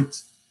know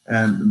it,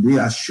 be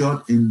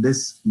assured in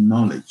this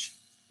knowledge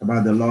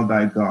about the Lord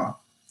thy God.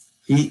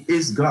 He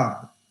is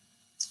God.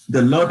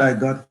 The Lord thy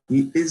God,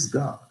 he is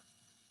God.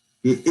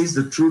 He is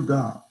the true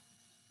God,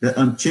 the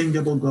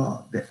unchangeable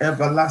God, the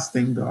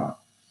everlasting God.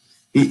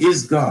 He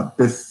is God,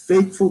 the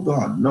faithful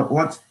God. Not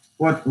what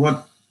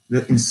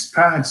the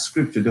inspired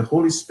scripture, the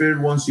Holy Spirit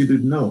wants you to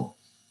know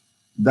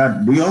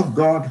that your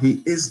God,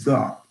 he is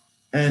God,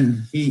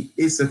 and he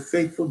is a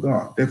faithful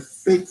God, the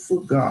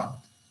faithful God.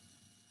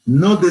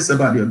 Know this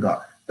about your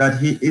God, that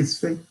he is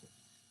faithful.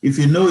 If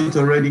you know it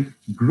already,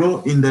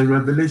 grow in the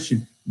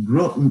revelation,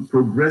 grow in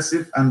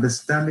progressive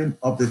understanding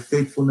of the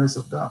faithfulness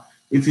of God.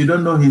 If you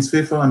don't know he's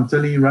faithful, I'm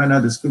telling you right now,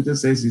 the scripture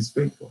says he's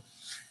faithful.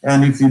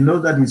 And if you know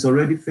that he's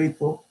already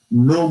faithful,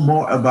 know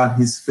more about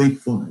his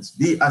faithfulness.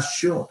 Be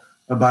assured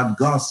about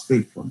God's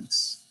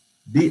faithfulness.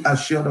 Be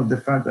assured of the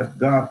fact that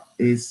God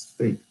is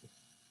faithful.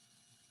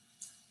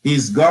 He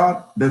is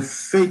God, the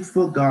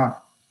faithful God,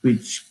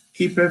 which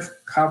keepeth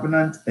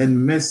covenant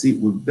and mercy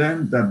with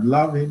them that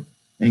love him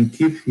and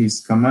keep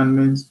his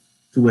commandments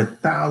to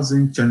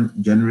 1,000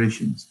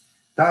 generations.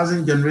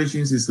 1,000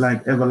 generations is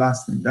like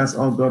everlasting. That's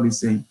all God is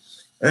saying.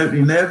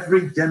 In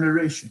every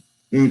generation,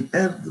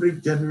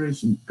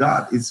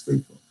 God is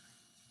faithful.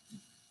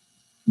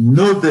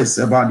 Know this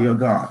about your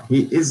God.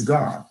 He is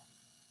God,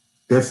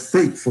 the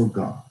faithful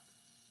God.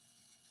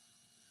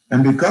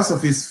 And because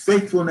of his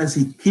faithfulness,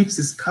 he keeps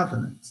his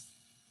covenant.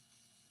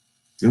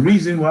 The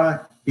reason why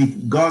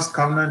God's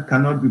covenant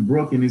cannot be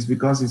broken is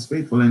because he's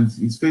faithful, and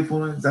his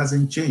faithfulness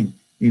doesn't change.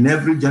 In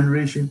every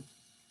generation,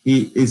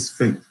 he is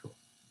faithful.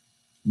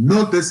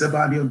 Know this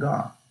about your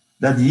God,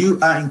 that you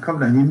are in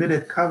covenant. He made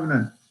a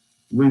covenant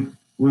with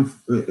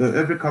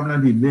every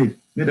covenant he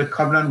made a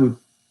covenant with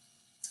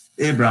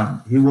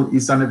Abraham.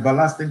 It's an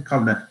everlasting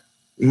covenant.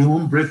 He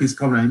won't break his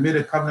covenant. He made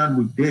a covenant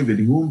with David.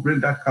 He won't break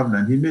that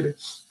covenant. He made a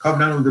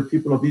covenant with the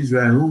people of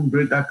Israel. He won't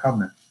break that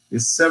covenant.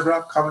 There's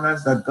several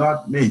covenants that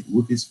God made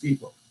with his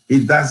people.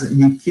 He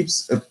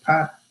keeps a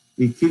part,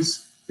 he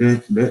keeps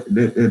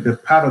the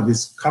part of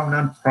his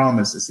covenant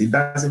promises. He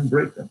doesn't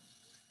break them.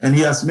 And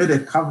he has made a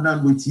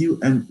covenant with you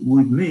and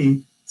with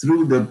me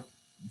through the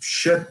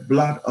shed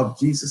blood of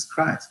Jesus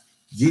Christ.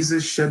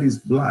 Jesus shed his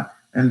blood,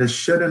 and the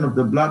shedding of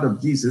the blood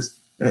of Jesus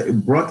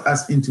brought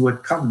us into a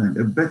covenant,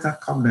 a better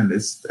covenant,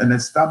 an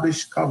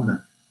established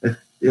covenant.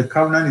 A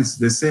covenant is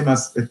the same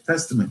as a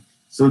testament.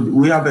 So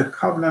we have a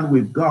covenant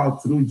with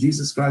God through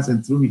Jesus Christ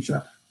and through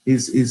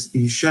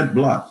his shed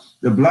blood.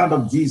 The blood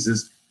of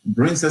Jesus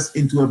brings us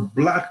into a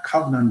blood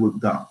covenant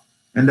with God.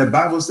 And the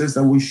Bible says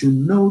that we should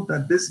know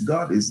that this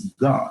God is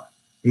God.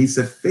 He's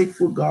a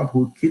faithful God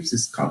who keeps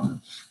his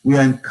covenant. We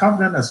are in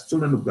covenant as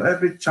children of God.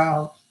 Every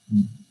child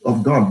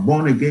of God,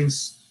 born again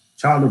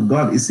child of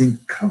God, is in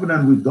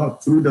covenant with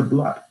God through the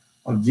blood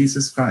of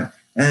Jesus Christ.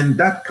 And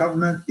that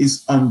covenant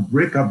is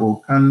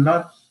unbreakable,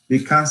 cannot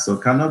be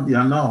canceled, cannot be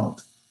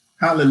annulled.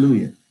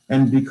 Hallelujah.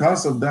 And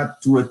because of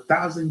that, to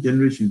 1,000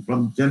 generations,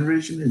 from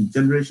generation and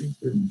generation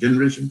to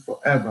generation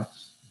forever,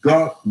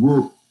 God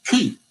will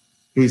keep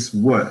his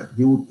word.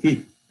 He will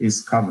keep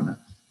his covenant.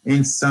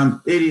 In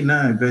Psalm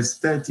 89, verse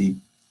 30,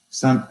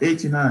 Psalm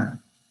 89,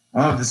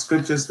 one of the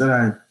scriptures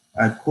that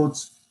I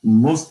quote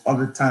most of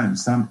the time,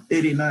 Psalm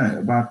 89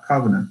 about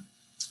covenant.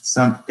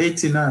 Psalm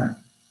 89.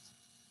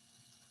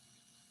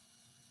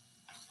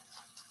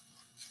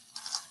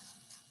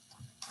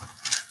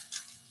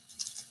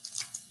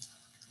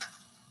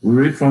 We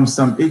read from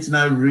Psalm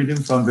 89, reading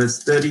from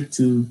verse 30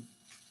 to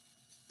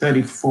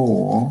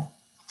 34.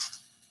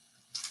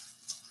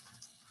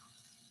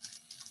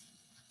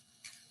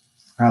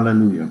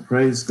 Hallelujah.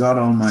 Praise God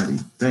Almighty.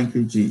 Thank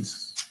you,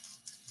 Jesus.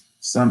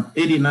 Psalm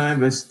 89,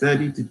 verse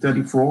 30 to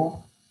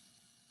 34.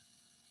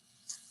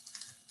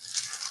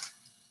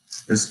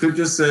 The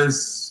scripture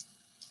says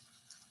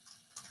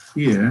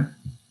here,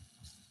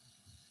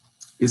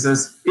 it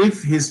says,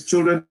 if his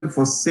children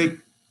forsake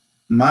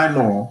my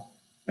law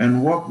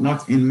and walk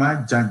not in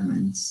my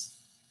judgments,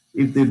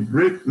 if they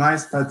break my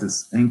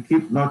statutes and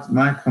keep not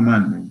my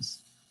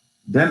commandments,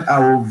 then I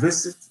will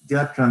visit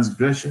their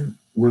transgression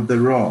with the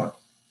rod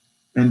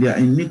and their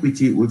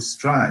iniquity with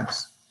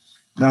stripes.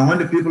 Now, when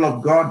the people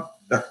of God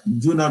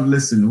do not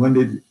listen,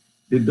 when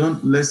they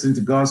don't listen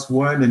to God's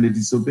word and they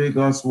disobey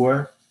God's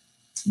word,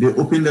 they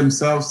open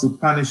themselves to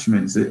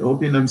punishments. They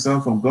open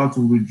themselves for God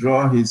to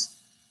withdraw his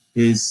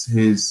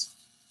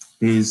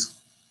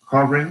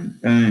covering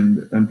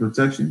and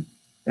protection,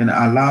 and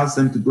allows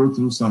them to go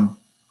through some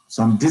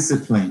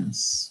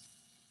disciplines.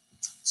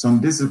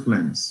 Some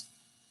disciplines.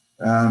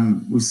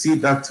 We see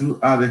that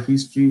throughout the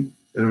history,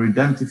 the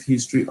redemptive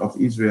history of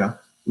Israel.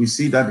 We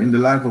see that in the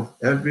life of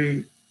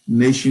every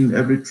nation,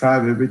 every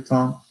tribe, every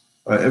tongue,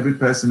 every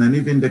person, and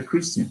even the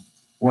Christian.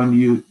 When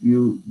you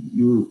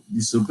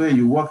disobey,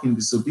 you walk in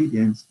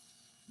disobedience,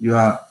 you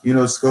are,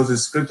 because the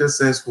scripture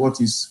says what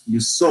you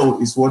sow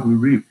is what we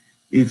reap.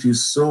 If you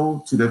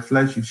sow to the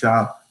flesh, you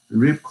shall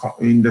reap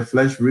in the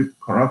flesh, reap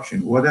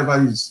corruption.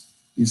 Whatever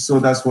you sow,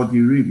 that's what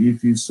you reap.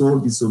 If you sow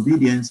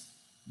disobedience,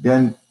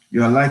 then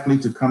you are likely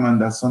to come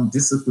under some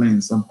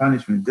discipline, some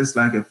punishment, just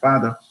like a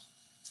father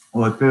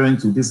or a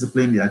parent to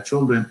discipline their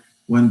children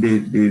when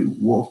they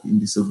walk in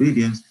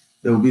disobedience.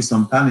 There will be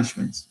some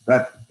punishments.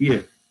 But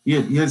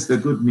here's the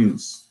good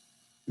news.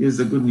 Here's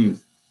the good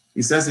news.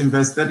 It says in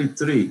verse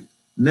 33,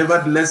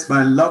 nevertheless,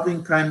 my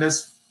loving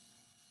kindness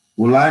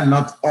will I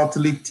not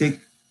utterly take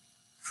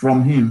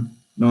from him,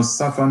 nor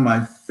suffer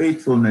my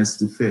faithfulness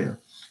to fail.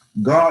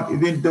 God,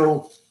 even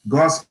though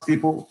God's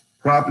people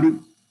probably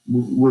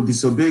will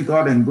disobey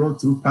God and go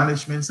through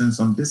punishments and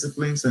some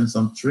disciplines and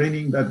some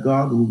training that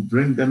God will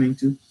bring them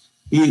into,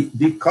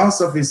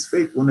 because of his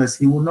faithfulness,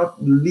 he will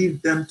not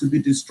leave them to be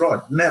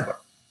destroyed. Never.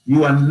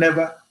 You are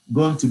never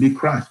going to be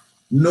crushed.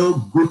 No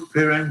good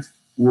parent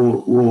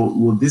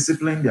will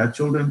discipline their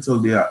children till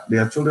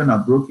their children are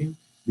broken,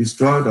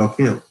 destroyed, or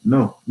killed.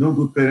 No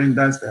good parent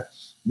does that.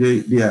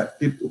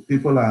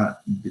 People are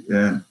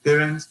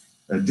parents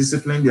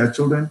discipline their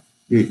children.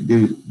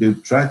 They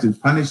try to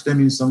punish them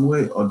in some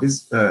way, or they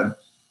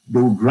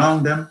will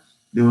ground them.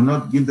 They will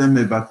not give them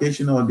a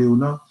vacation, or they will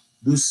not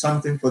do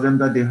something for them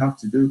that they have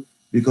to do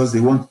because they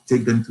want to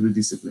take them through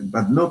discipline.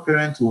 But no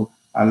parent will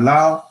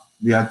allow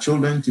their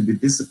children to be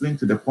disciplined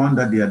to the point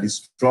that they are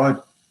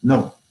destroyed.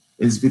 No,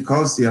 it's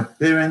because their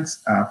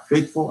parents are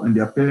faithful and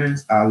their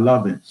parents are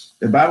loving.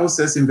 The Bible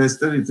says in verse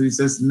 33, it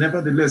says,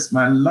 nevertheless,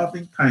 my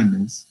loving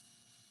kindness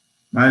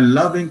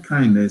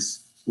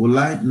will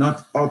I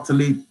not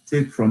utterly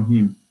take from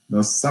him,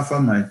 nor suffer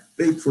my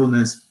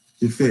faithfulness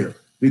to fail.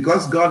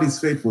 Because God is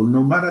faithful,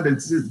 no matter the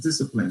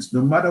disciplines,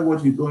 no matter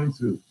what you're going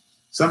through.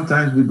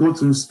 Sometimes we go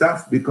through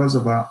stuff because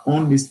of our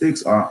own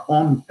mistakes, our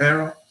own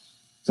error.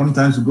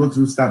 Sometimes we go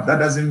through stuff. That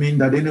doesn't mean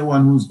that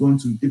anyone who's going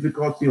through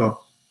difficulty or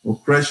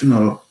oppression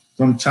or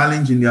some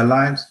challenge in their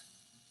lives,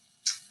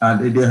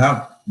 they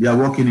are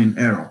walking in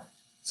error.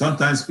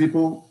 Sometimes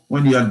people,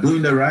 when you are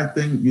doing the right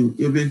thing, you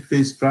even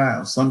face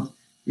trials.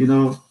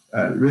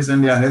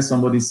 Recently I heard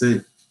somebody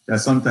say that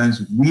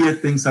sometimes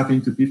weird things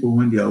happen to people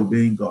when they are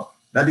obeying God.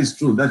 That is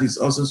true. That is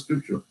also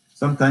scriptural.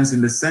 Sometimes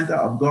in the center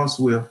of God's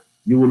will,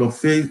 you will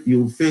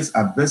face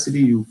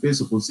adversity, you will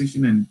face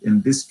opposition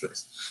and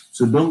distress.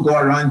 So don't go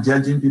around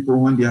judging people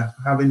when they are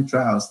having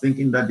trials,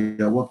 thinking that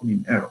they are walking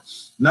in error.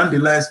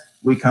 Nonetheless,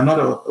 we cannot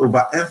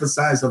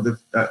overemphasize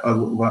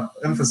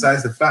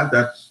the fact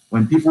that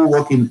when people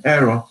walk in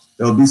error,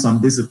 there will be some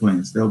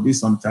disciplines, there will be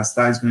some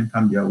chastisement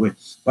come their way.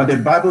 But the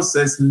Bible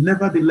says,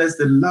 nevertheless,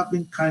 the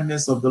loving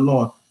kindness of the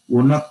Lord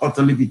will not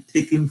utterly be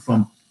taken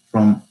from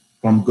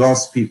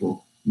God's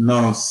people,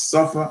 nor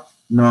suffer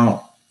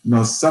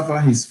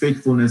his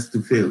faithfulness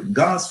to fail.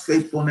 God's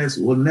faithfulness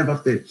will never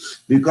fail.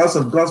 Because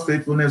of God's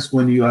faithfulness,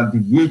 when you are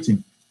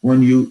deviating,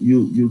 when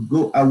you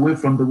go away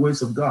from the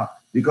ways of God,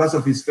 because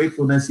of his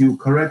faithfulness, he will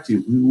correct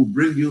you. He will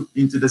bring you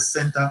into the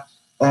center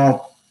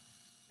of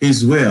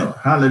his will.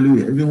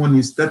 Hallelujah. Even when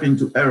you step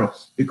into error,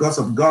 because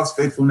of God's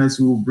faithfulness,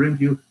 he will bring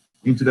you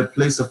into the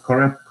place of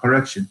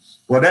correction.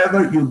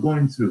 Whatever you're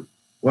going through,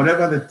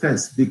 whatever the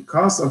test,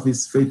 because of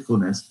his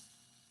faithfulness,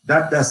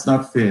 that does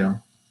not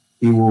fail.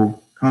 He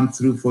will come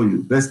through for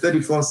you. Verse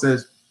 34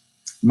 says,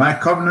 my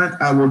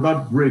covenant I will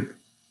not break,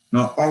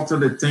 nor alter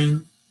the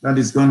thing that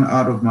is gone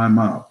out of my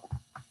mouth.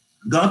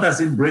 God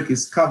doesn't break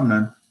his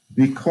covenant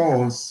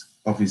because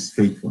of his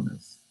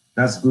faithfulness.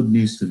 That's good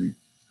news to me.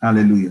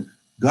 Hallelujah.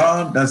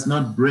 God does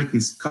not break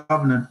his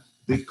covenant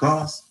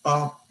because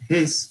of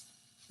his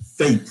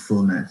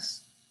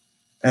faithfulness.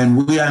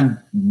 And we are in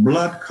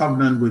blood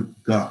covenant with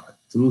God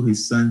through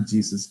his son,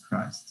 Jesus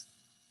Christ.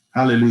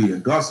 Hallelujah.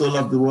 God so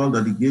loved the world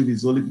that he gave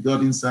his only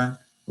begotten son,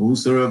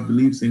 whosoever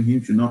believes in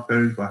him should not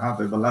perish but have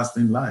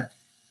everlasting life.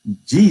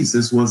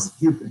 Jesus was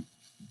given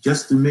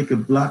just to make a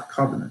blood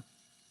covenant,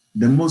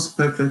 the most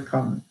perfect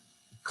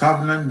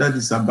covenant that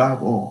is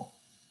above all,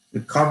 a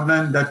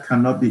covenant that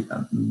cannot be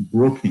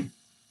broken,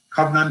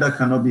 covenant that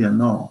cannot be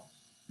annulled,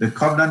 the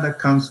covenant that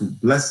comes with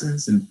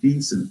blessings and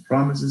peace and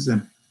promises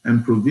and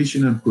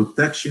provision and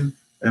protection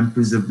and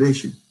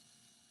preservation.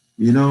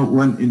 You know,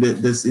 when in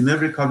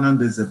every covenant,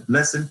 there's a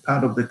blessing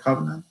part of the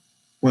covenant.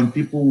 When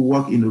people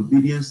walk in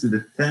obedience to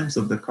the terms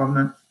of the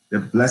covenant, the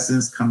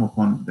blessings come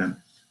upon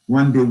them.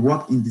 When they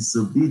walk in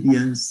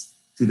disobedience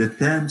to the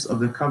terms of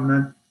the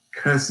covenant,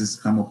 curses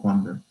come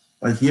upon them.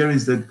 But here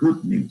is the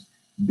good news.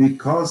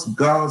 Because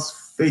God's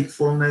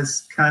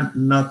faithfulness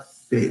cannot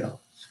fail,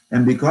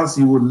 and because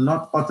he will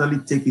not utterly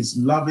take his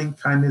loving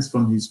kindness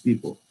from his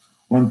people,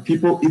 when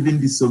people even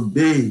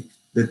disobey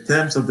the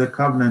terms of the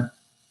covenant,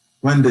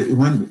 when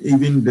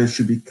even there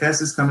should be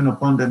curses coming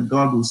upon them,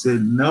 God will say,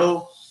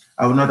 no,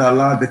 I will not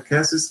allow the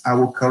curses. I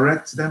will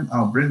correct them.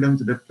 I'll bring them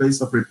to the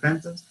place of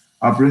repentance.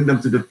 I'll bring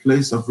them to the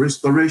place of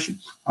restoration.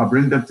 I'll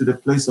bring them to the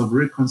place of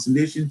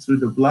reconciliation through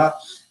the blood.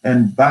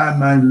 And by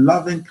my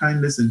loving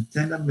kindness and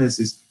tender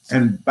mercies,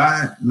 and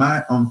by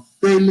my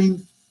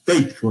unfailing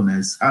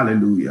faithfulness,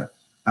 hallelujah,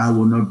 I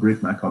will not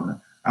break my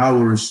covenant. I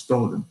will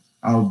restore them.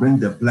 I will bring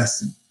the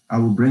blessing. I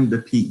will bring the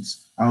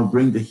peace. I will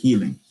bring the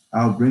healing.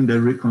 I'll bring the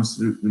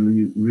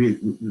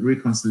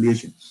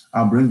reconciliation.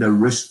 I'll bring the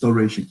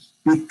restoration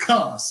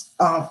because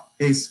of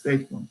his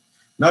faithfulness.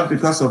 Not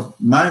because of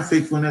my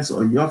faithfulness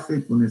or your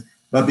faithfulness,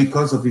 but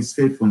because of his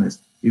faithfulness.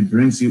 He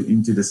brings you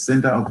into the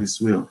center of his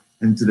will,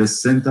 into the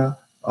center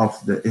of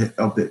the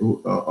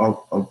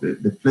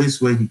place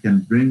where he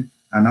can bring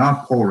an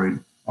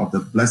outpouring of the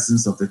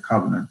blessings of the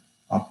covenant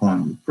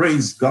upon you.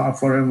 Praise God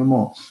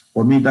forevermore.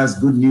 For me, that's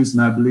good news,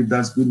 and I believe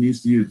that's good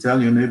news to you.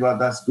 Tell your neighbor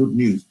that's good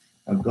news.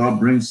 God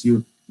brings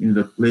you in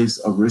the place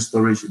of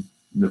restoration,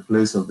 in the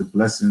place of the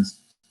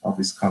blessings of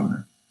his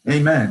covenant.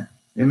 Amen.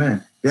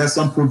 Amen. There are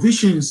some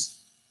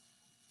provisions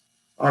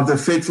of the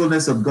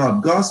faithfulness of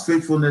God. God's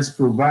faithfulness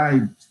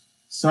provides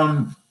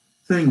some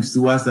things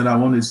to us that I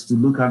want us to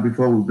look at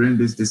before we bring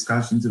this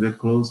discussion to the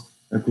close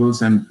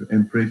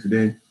and pray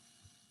today.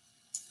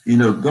 You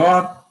know,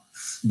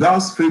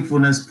 God's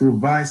faithfulness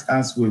provides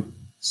us with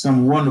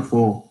some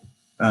wonderful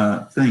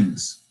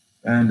things.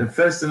 And the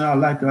first thing I'd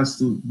like us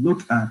to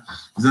look at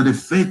is that the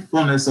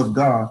faithfulness of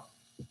God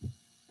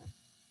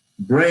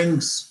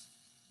brings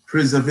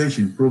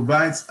preservation,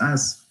 provides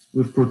us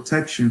with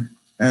protection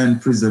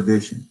and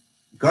preservation.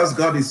 Because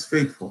God is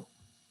faithful,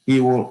 he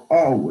will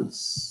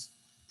always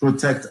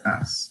protect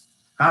us.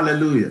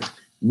 Hallelujah.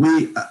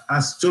 We,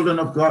 as children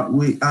of God,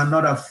 we are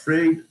not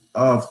afraid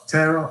of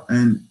terror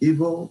and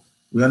evil.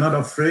 We are not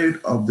afraid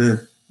of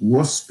the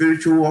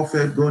spiritual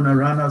warfare going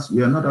around us.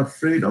 We are not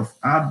afraid of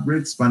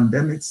outbreaks,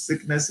 pandemics,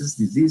 sicknesses,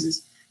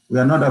 diseases. We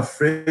are not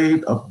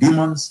afraid of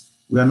demons.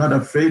 We are not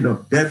afraid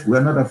of death. We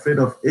are not afraid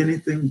of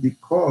anything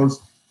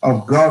because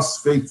of God's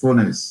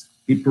faithfulness.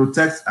 He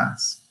protects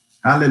us.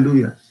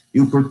 Hallelujah. He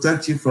will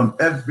protect you from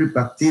every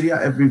bacteria,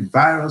 every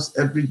virus,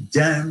 every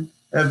germ,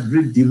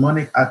 every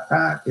demonic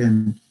attack,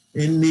 and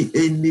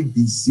any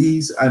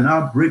disease and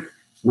outbreak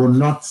will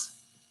not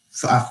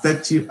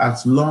affect you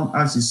as long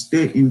as you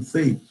stay in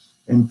faith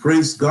and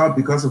praise God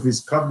because of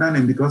his covenant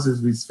and because of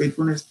his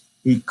faithfulness.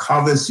 He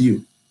covers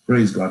you.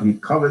 Praise God. He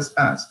covers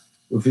us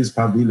with his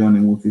pavilion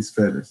and with his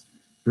feathers.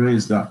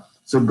 Praise God.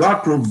 So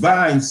God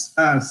provides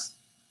us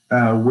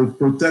with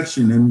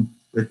protection, and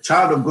the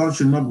child of God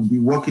should not be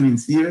walking in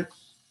fear.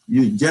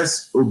 You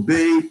just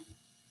obey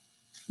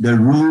the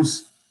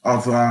rules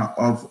of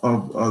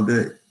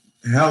the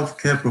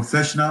healthcare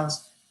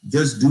professionals.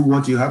 Just do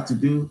what you have to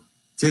do.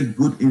 Take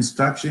good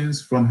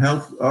instructions from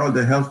all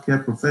the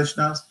healthcare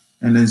professionals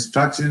and the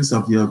instructions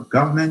of your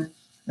government,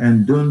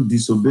 and don't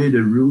disobey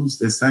the rules,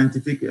 the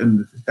scientific and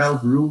the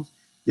health rules.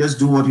 Just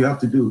do what you have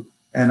to do.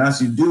 And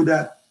as you do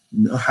that,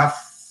 have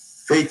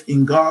faith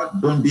in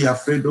God. Don't be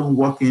afraid. Don't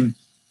walk in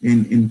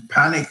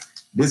panic.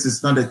 This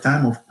is not a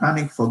time of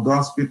panic for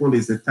God's people.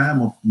 It's a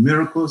time of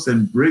miracles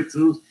and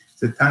breakthroughs.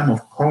 It's a time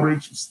of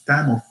courage. It's a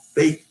time of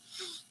faith.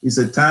 It's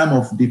a time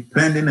of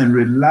depending and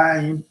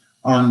relying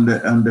on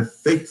the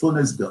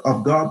faithfulness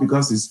of God,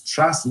 because he's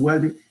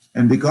trustworthy,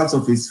 and because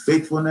of his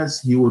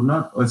faithfulness, he will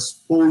not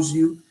expose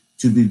you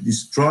to be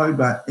destroyed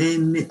by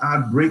any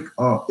outbreak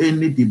or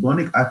any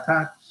demonic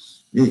attack.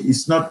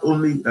 It's not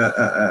only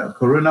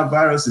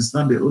coronavirus. It's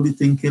not the only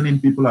thing killing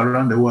people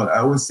around the world. I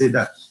always say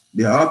that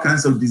there are all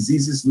kinds of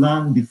diseases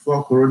long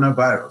before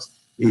coronavirus.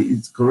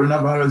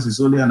 Coronavirus is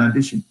only an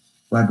addition.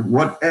 But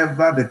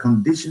whatever the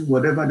condition,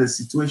 whatever the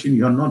situation,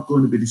 you're not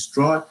going to be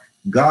destroyed.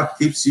 God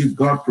keeps you.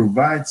 God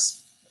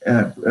provides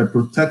a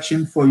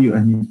protection for you,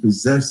 and he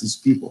preserves his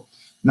people.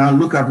 Now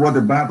look at what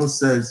the Bible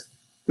says.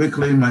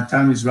 Quickly, my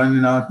time is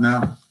running out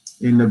now.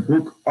 In the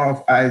book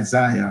of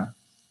Isaiah,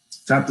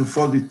 chapter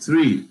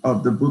 43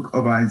 of the book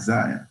of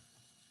Isaiah.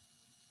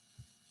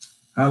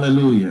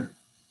 Hallelujah.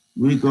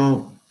 We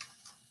go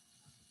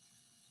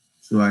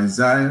to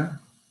Isaiah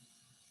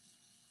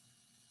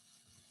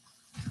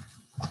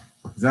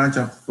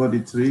chapter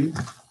 43.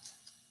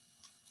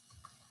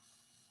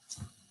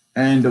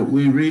 And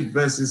we read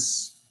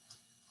verses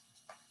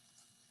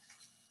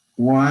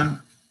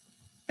 1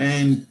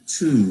 and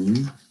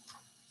 2.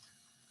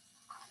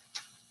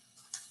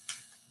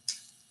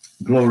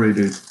 Glory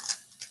to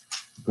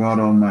God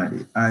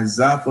Almighty.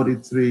 Isaiah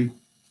 43.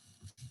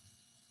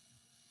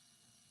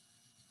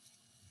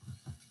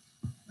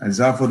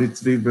 Isaiah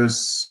 43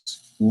 verse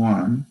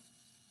 1.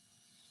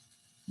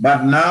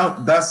 But now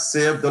thus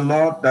saith the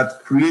Lord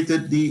that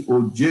created thee,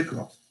 O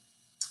Jacob,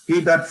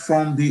 he that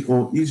formed thee,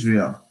 O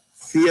Israel,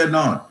 fear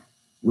not.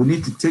 We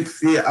need to take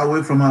fear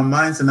away from our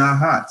minds and our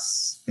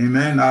hearts.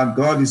 Amen. Our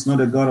God is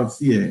not a God of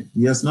fear.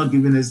 He has not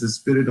given us the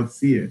spirit of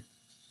fear,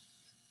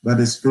 but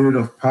the spirit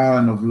of power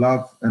and of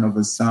love and of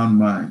a sound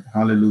mind.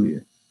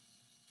 Hallelujah.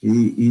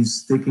 He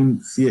is taking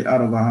fear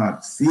out of our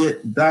heart. Fear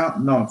thou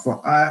not,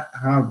 for I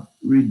have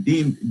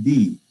redeemed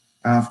thee.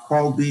 I have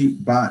called thee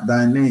by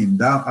thy name.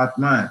 Thou art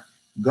mine.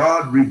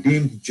 God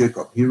redeemed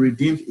Jacob. He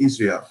redeemed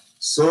Israel.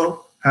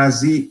 So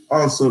has he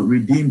also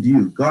redeemed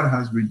you. God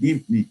has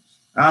redeemed me.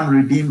 I'm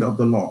redeemed of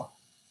the Lord.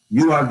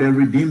 You are the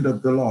redeemed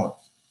of the Lord.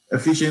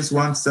 Ephesians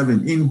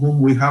 1:7, in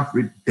whom we have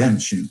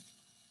redemption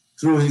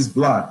through his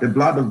blood. The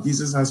blood of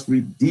Jesus has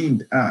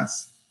redeemed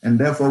us, and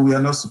therefore we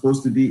are not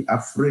supposed to be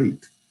afraid.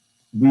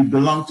 We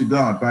belong to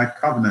God by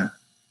covenant.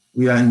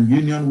 We are in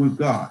union with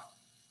God.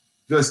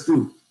 Verse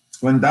 2,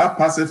 when thou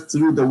passest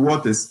through the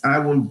waters, I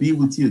will be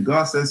with you.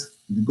 God says,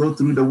 go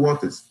through the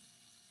waters,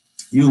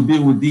 he will be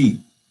with thee.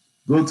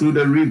 Go through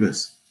the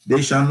rivers,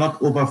 they shall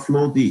not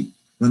overflow thee.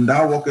 When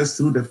thou walkest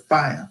through the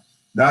fire,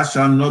 thou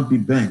shalt not be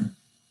burned,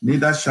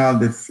 neither shall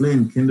the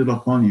flame kindle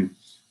upon you.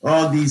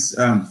 All these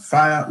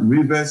fire,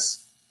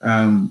 rivers,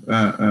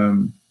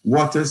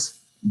 waters,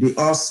 they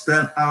all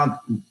spell out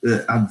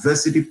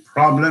adversity,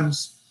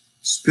 problems,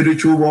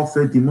 spiritual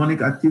warfare,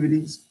 demonic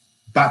activities.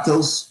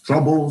 battles,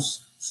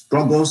 troubles,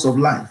 struggles of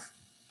life.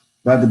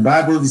 But the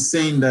Bible is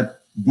saying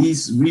that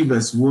these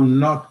rivers will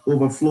not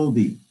overflow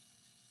thee.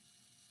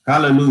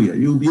 Hallelujah.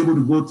 You'll be able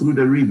to go through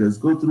the rivers,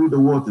 go through the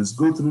waters,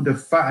 go through the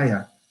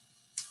fire.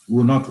 You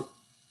will not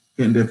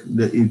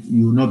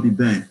be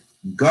burned.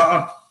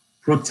 God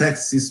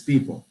protects his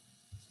people.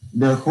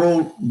 A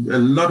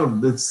lot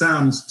of the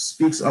Psalms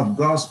speaks of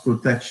God's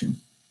protection.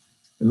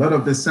 A lot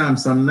of the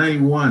Psalms, Psalm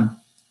 91,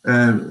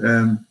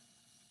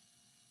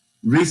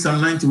 read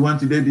Psalm 91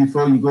 today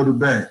before you go to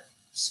bed,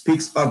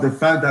 speaks of the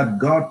fact that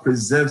God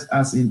preserves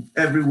us in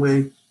every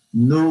way.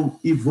 No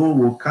evil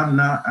will come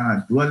near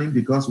our dwelling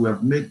because we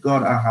have made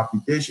God our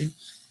habitation.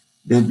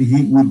 That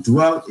he will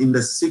dwell in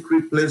the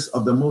secret place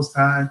of the Most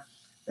High,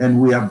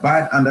 and we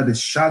abide under the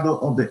shadow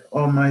of the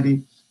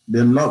Almighty.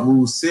 The Lord, we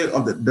will say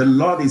of the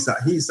Lord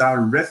He is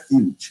our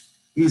refuge.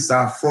 He is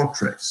our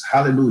fortress.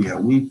 Hallelujah.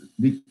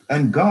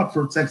 And God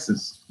protects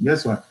us.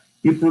 Guess what?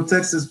 He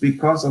protects us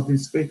because of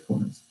his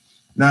faithfulness.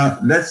 Now,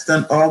 let's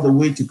turn all the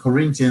way to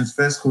Corinthians,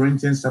 1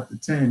 Corinthians chapter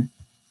 10.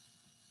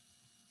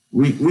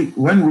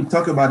 When we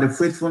talk about the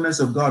faithfulness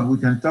of God, we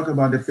can talk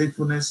about the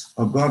faithfulness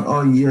of God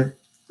all year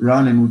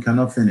round, and we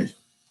cannot finish.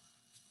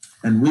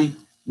 And we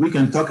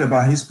can talk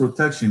about his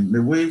protection,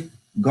 the way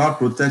God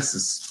protects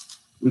us.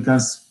 We can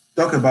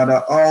talk about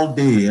that all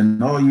day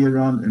and all year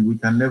round, and we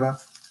can never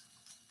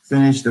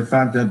finish the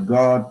fact that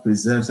God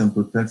preserves and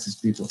protects his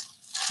people.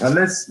 But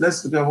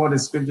let's look at what the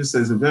scripture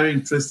says. A very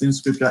interesting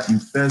scripture in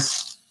 1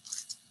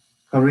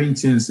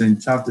 Corinthians in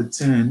chapter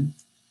 10,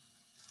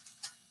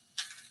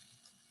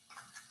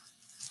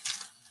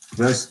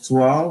 verse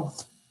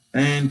 12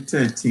 and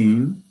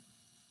 13.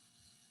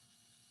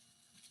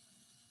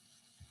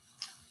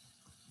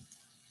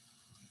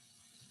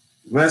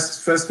 One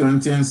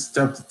Corinthians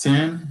chapter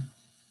 10,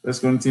 1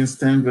 Corinthians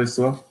 10, verse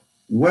 12.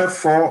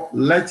 Wherefore,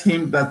 let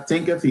him that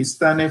thinketh he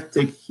standeth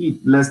take heed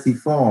lest he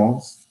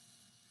falls.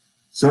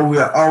 So we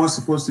are always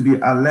supposed to be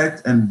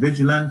alert and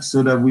vigilant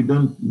so that we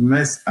don't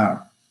mess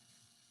up.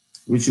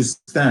 We should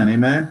stand,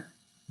 amen?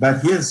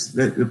 But here's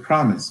the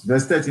promise.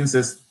 Verse 13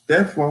 says,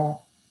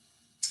 therefore,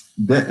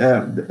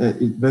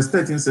 verse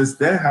 13 says,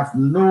 there have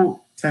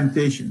no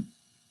temptation,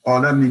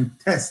 or that means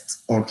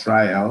test or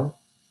trial,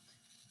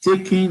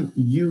 taking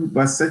you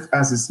but such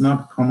as is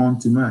not common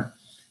to man.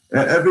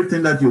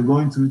 Everything that you're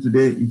going through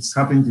today, it's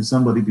happened to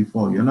somebody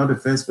before. You're not the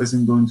first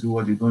person going through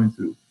what you're going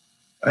through.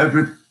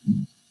 Every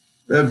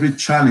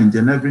challenge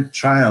and every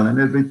trial and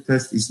every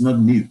test is not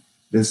new.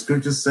 The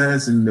scripture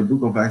says in the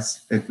book of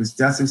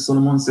Ecclesiastes,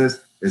 Solomon says,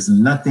 there's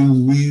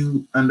nothing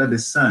new under the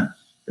sun.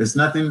 There's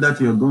nothing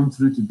that you're going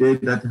through today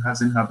that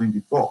hasn't happened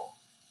before.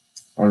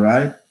 All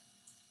right?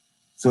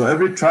 So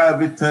every trial,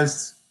 every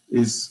test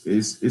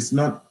is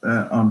not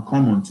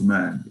uncommon to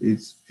man.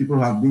 People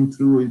have been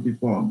through it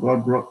before.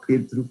 God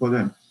came through for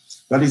them.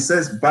 But it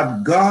says,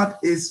 but God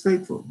is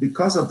faithful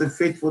because of the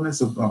faithfulness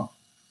of God,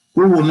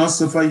 who will not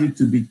suffer you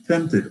to be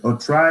tempted or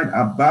tried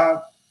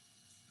above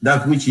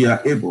that which ye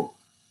are able,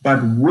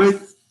 but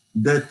with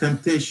the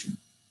temptation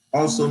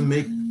also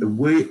make a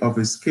way of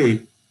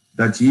escape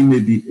that ye may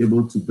be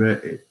able to bear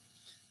it.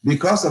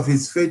 Because of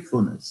his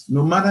faithfulness,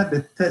 no matter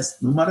the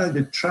test, no matter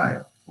the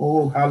trial,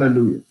 oh,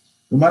 hallelujah,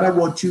 no matter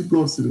what you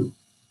go through,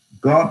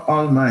 God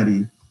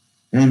Almighty,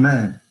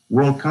 amen,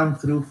 will come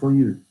through for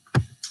you.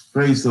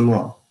 Praise the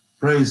Lord.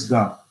 Praise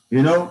God.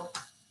 You know,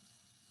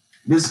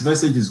 this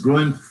message is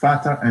growing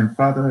fatter and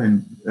fatter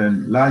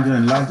and larger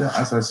and larger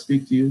as I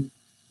speak to you.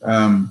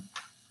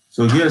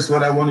 So here's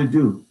what I want to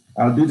do.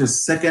 I'll do the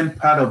second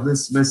part of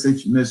this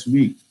message next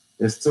week.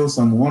 There's still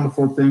some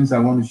wonderful things I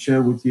want to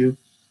share with you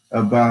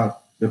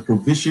about the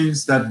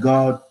provisions that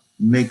God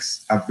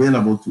makes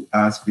available to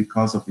us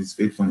because of his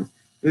faithfulness.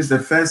 This is the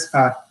first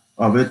part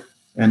of it,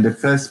 and the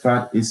first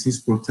part is his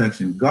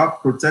protection. God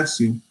protects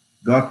you.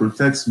 God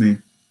protects me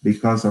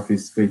because of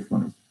his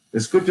faithfulness. The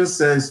scripture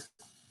says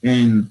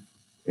in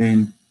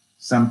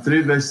Psalm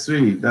 3 verse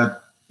 3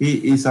 that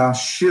he is our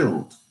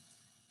shield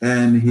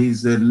and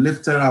he's the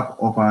lifter up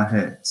of our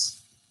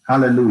heads.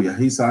 Hallelujah.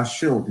 He's our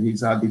shield.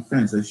 He's our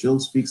defense. The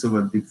shield speaks of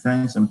a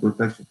defense and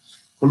protection.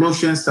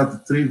 Colossians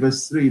chapter 3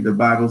 verse 3, the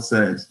Bible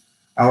says,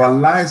 our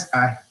lives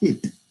are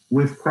hid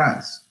with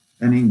Christ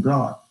and in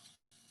God.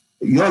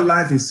 Your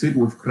life is hid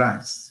with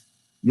Christ.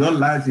 Your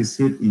life is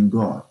hid in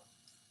God.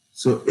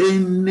 So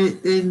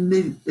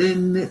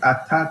any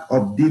attack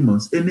of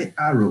demons, any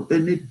arrow,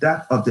 any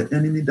dart of the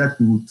enemy that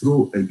he will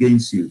throw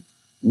against you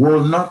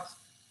will not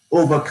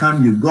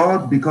overcome you.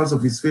 God, because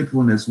of his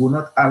faithfulness, will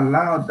not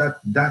allow that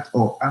dart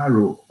or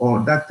arrow or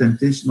that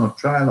temptation or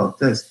trial or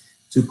test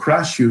to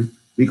crush you,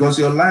 because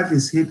your life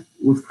is hid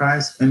with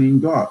Christ and in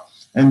God.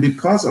 And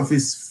because of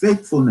his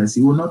faithfulness,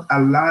 he will not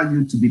allow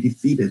you to be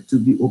defeated, to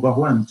be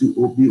overwhelmed,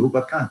 to be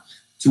overcome,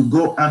 to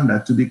go under,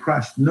 to be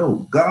crushed.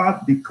 No,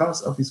 God,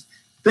 because of his,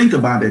 think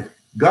about it,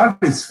 God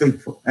is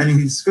faithful, and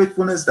his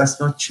faithfulness does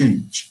not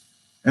change.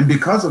 And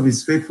because of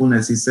his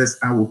faithfulness, he says,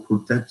 I will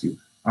protect you,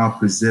 I'll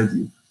preserve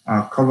you,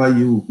 I'll cover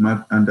you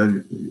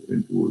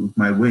with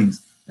my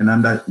wings and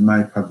under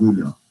my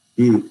pavilion.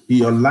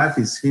 Your life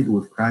is hid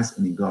with Christ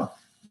and in God.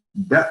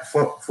 that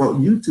for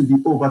you to be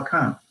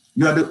overcome,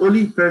 you are the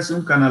only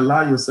person who can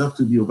allow yourself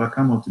to be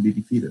overcome or to be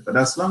defeated. But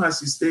as long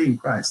as you stay in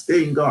Christ,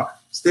 stay in God,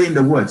 stay in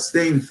the word,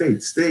 stay in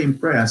faith, stay in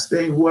prayer,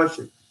 stay in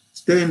worship,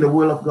 stay in the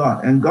will of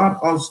God. And God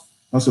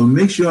also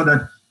makes sure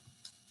that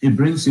He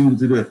brings you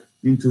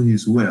into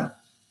His will.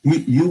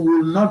 You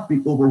will not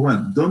be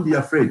overwhelmed. Don't be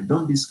afraid.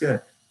 Don't be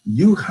scared.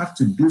 You have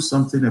to do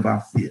something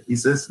about fear. He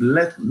says,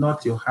 let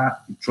not your heart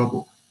be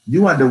troubled.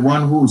 You are the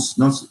one who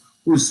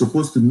is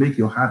supposed to make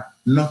your heart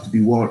not to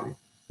be worried,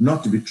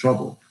 not to be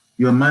troubled,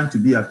 your mind to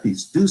be at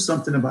peace. Do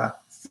something about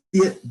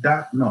it. Fear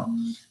that not.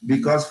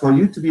 Because for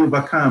you to be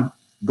overcome,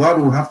 God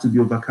will have to be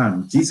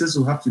overcome. Jesus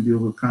will have to be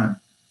overcome.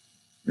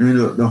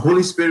 The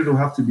Holy Spirit will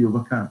have to be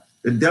overcome.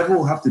 The devil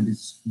will have to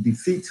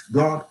defeat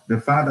God the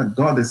Father,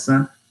 God the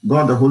Son,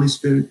 God the Holy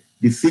Spirit,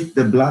 defeat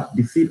the blood,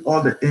 defeat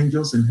all the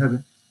angels in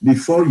heaven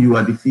before you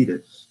are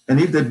defeated. And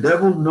if the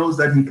devil knows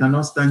that he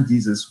cannot stand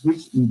Jesus,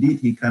 which indeed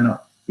he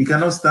cannot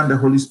stand the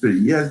Holy Spirit.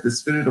 Yes, the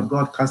Spirit of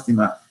God cast him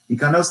out. He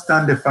cannot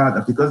stand the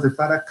Father because the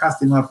Father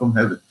cast him out from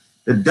heaven.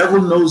 The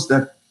devil knows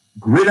that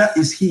greater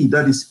is he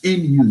that is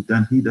in you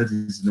than he that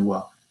is in the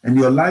world. And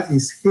your life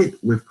is hid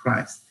with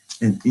Christ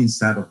and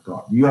inside of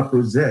God. You are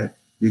preserved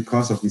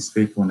because of his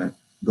faithfulness.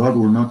 God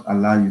will not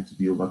allow you to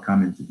be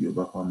overcome and to be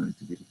overcome and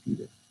to be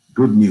defeated.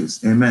 Good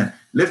news. Amen.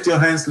 Lift your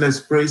hands. Let's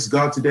praise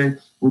God today.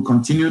 We'll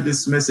continue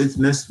this message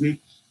next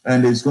week.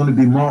 And it's going to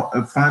be more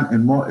fun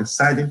and more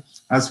exciting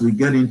as we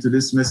get into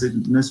this message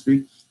next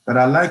week. But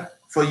I'd like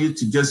for you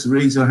to just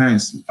raise your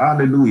hands.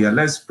 Hallelujah.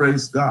 Let's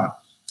praise God.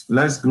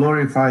 Let's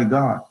glorify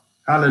God.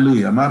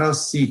 Hallelujah.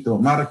 Marosito,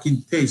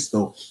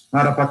 Maraquintesto,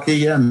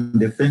 Marapaqueyan,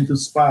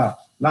 Defentus Spa,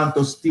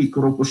 Lantos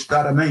Ticro,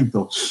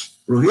 Postaramento,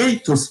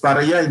 Rohitos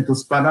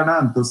Parayentos,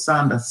 Parananto,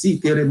 Sanda,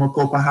 Sitere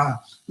Mocopaha,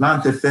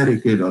 Lante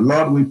Ferriquedo.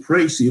 Lord, we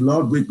praise you.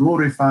 Lord, we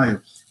glorify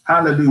you.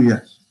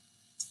 Hallelujah.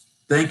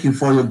 Thank you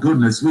for your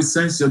goodness. We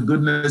sense your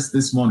goodness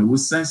this morning. We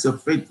sense your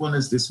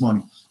faithfulness this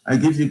morning. I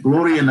give you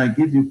glory and I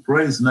give you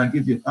praise and I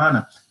give you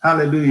honor.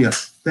 Hallelujah.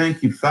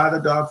 Thank you, Father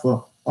God,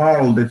 for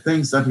all the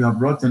things that you have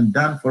brought and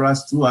done for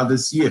us throughout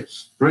this year,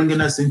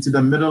 bringing us into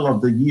the middle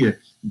of the year.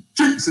 In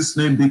Jesus'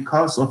 name,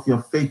 because of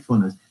your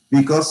faithfulness,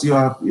 because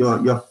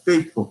you're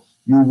faithful,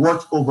 you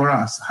watch over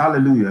us.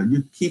 Hallelujah.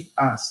 You keep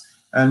us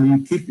and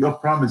you keep your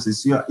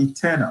promises. You are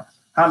eternal.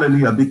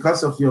 Hallelujah.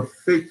 Because of your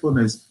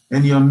faithfulness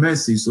and your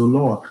mercies, O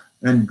Lord.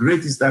 And great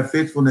is thy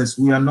faithfulness.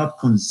 We are not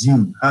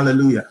consumed.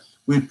 Hallelujah.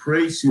 We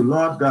praise you,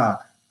 Lord God,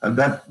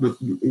 that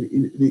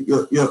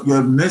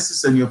your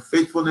mercies and your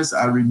faithfulness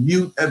are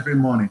renewed every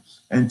morning.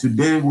 And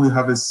today we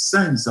have a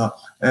sense of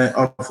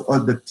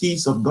the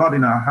peace of God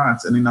in our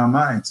hearts and in our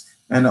minds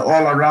and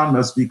all around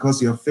us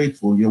because you're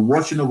faithful. You're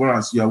watching over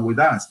us. You are with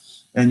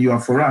us and you are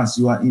for us.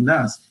 You are in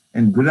us.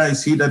 And greater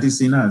is he that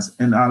is in us.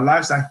 And our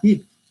lives are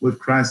hid with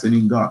Christ and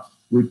in God.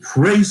 We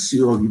praise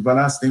you,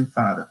 everlasting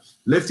Father.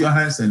 Lift your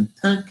hands and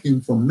thank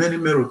him for many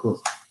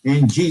miracles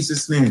in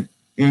Jesus' name.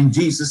 In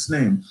Jesus'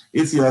 name.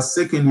 If you are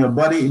sick in your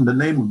body, in the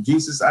name of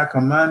Jesus, I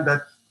command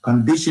that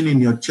condition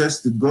in your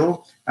chest to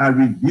go. I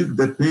rebuke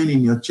the pain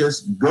in your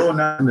chest. Go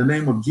now in the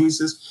name of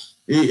Jesus.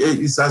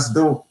 It's as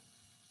though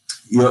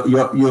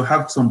you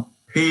have some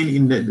pain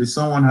in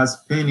someone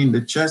has pain in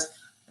the chest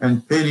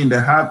and pain in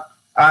the heart.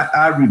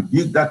 I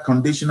rebuke that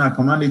condition. I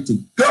command it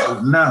to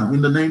go now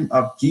in the name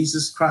of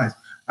Jesus Christ.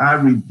 I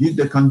rebuke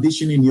the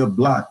condition in your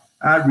blood.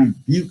 I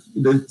rebuke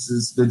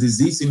the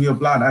disease in your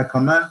blood. I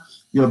command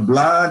your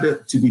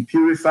blood to be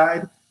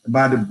purified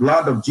by the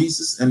blood of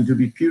Jesus and to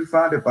be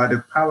purified by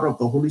the power of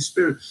the Holy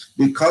Spirit.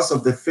 Because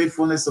of the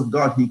faithfulness of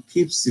God, he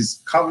keeps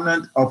his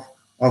covenant of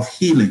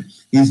healing.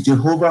 He's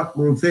Jehovah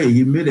Rophe.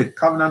 He made a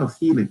covenant of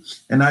healing.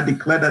 And I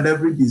declare that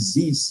every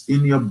disease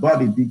in your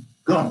body be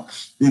gone,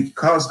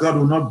 because God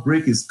will not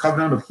break his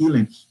covenant of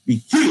healing. Be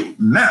healed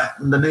now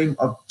in the name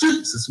of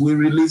Jesus. We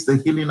release the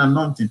healing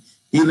anointing.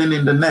 Healing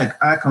in the neck.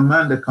 I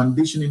command the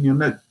condition in your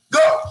neck,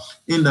 go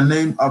in the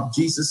name of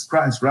Jesus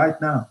Christ right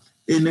now.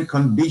 Any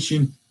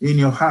condition in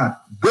your heart,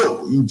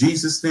 go in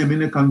Jesus' name.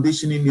 Any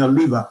condition in your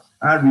liver,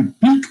 I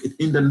rebuke it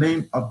in the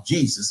name of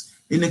Jesus.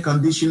 Any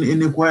condition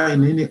anywhere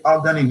in any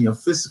organ in your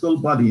physical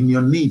body, in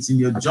your knees, in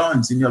your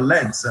joints, in your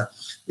legs,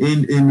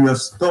 in your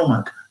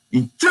stomach,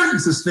 in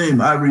Jesus'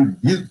 name, I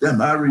rebuke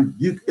them. I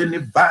rebuke any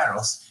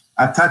virus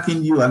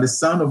attacking you at the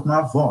sound of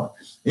my voice.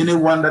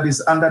 Anyone that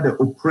is under the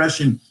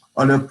oppression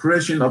or the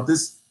oppression of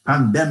this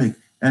pandemic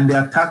and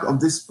the attack of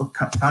this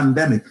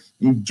pandemic,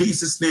 in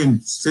Jesus' name,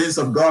 saints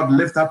of God,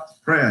 lift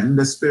up prayer in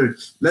the spirit.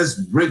 Let's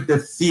break the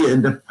fear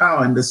and the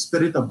power and the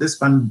spirit of this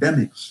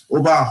pandemic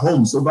over our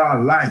homes, over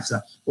our lives,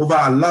 over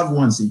our loved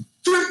ones. In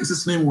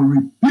Jesus' name, we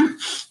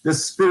rebuke the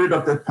spirit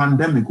of the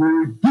pandemic. We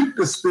rebuke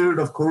the spirit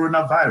of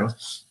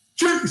coronavirus.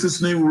 In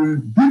Jesus' name, we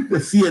rebuke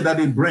the fear that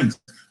it brings.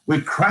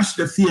 We crush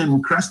the fear and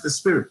we crush the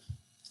spirit.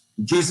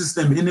 In Jesus'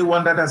 name,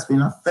 anyone that has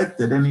been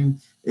affected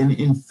and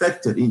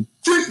infected, in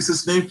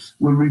Jesus' name,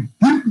 we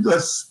rebuke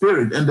the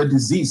spirit and the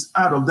disease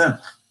out of them. In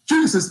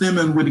Jesus' name,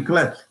 and we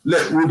declare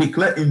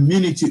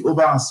immunity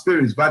over our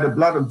spirits by the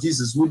blood of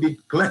Jesus. We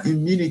declare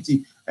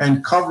immunity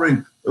and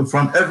covering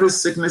from every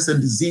sickness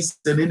and disease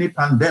and any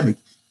pandemic.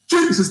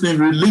 Jesus' name,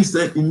 release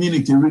the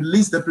immunity,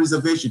 release the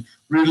preservation,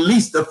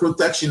 release the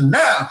protection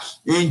now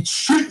in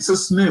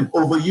Jesus' name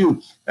over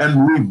you.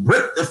 And we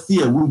break the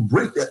fear, we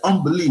break the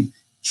unbelief.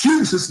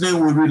 Jesus' name,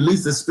 we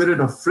release the spirit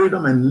of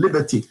freedom and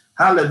liberty,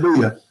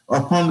 hallelujah,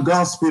 upon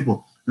God's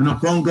people and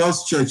upon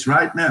God's church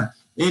right now.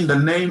 In the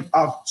name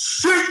of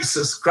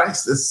Jesus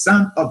Christ, the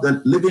Son of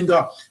the living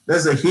God,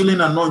 there's a healing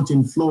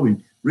anointing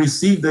flowing.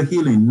 Receive the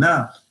healing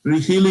now.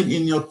 Healing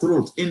in your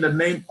throat in the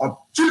name of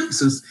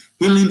Jesus.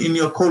 Healing in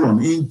your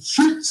colon in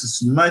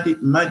Jesus' mighty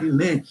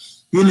name.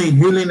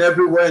 Healing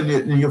everywhere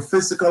in your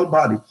physical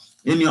body,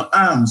 in your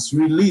arms.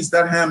 Release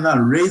that hand now.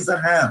 Raise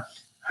that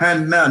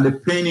hand now. The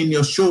pain in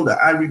your shoulder,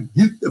 I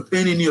rebuke the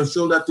pain in your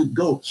shoulder to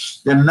go.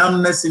 The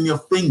numbness in your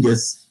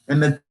fingers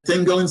and the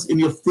tinglings in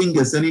your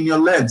fingers and in your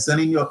legs and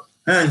in your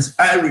hands,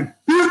 I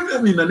rebuke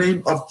them in the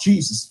name of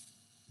Jesus.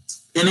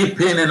 Any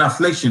pain and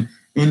affliction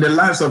in the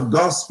lives of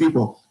God's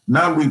people,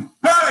 now we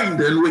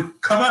bind and we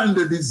command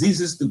the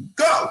diseases to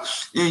go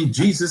in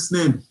Jesus'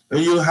 name.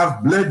 And you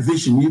have blurred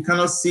vision, you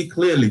cannot see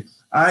clearly.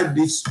 I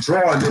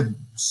destroy the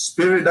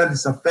spirit that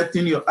is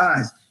affecting your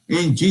eyes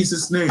in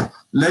Jesus' name.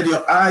 Let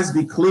your eyes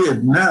be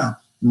cleared now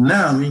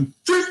in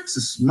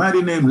Jesus'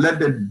 mighty name. Let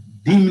the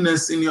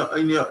dimness in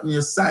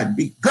your sight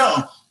be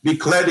gone, be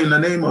cleared in the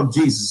name of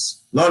Jesus.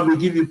 Lord, we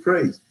give you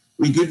praise,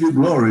 we give you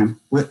glory,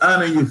 we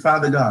honor you,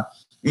 Father God.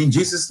 In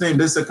Jesus' name,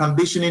 there's a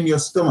condition in your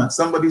stomach,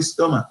 somebody's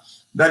stomach,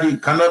 that you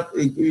cannot,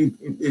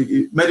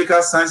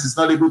 medical science is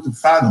not able to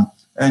fathom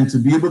and to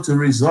be able to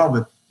resolve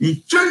it.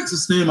 In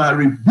Jesus' name, I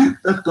rebuke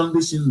that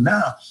condition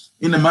now.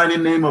 In the mighty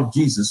name of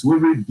Jesus, we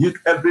rebuke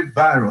every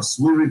virus,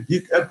 we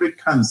rebuke every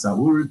cancer,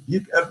 we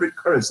rebuke every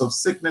curse of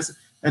sickness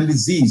and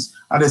disease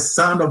at the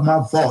sound of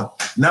my voice.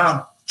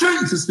 Now,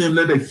 Jesus' name,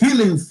 let the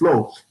healing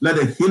flow, let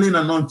the healing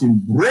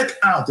anointing break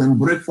out and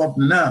break forth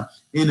now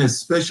in a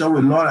special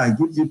way. Lord, I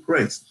give you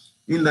praise.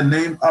 In the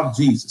name of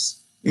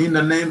Jesus, in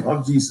the name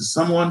of Jesus.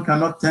 Someone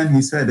cannot turn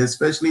his head,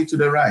 especially to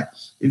the right.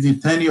 If you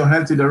turn your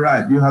head to the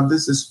right, you have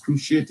this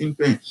excruciating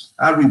pain.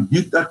 I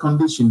rebuke that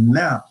condition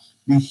now.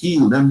 Be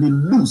healed and be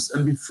loose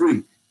and be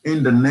free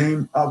in the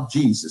name of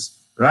Jesus.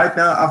 Right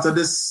now, after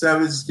this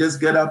service, just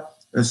get up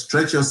and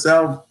stretch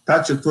yourself,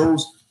 touch your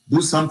toes,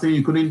 do something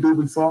you couldn't do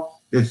before.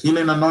 The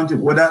healing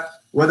anointing,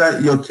 whether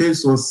your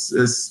case was,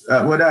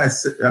 whether I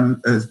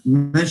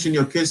mention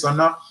your case or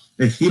not,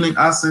 the healing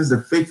essence,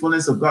 the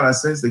faithfulness of God, I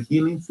sense the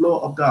healing flow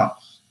of God.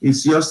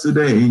 It's yours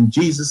today in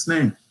Jesus'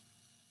 name.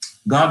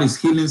 God is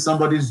healing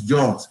somebody's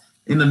jaws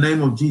in the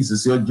name of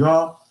Jesus. Your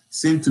jaw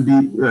seems to be,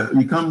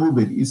 you can't move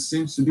it. It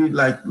seems to be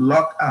like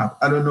locked up.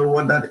 I don't know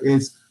what that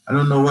is. I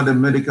don't know what the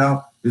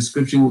medical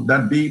description would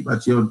that be,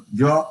 but your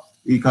jaw,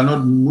 you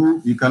cannot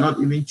move. You cannot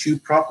even chew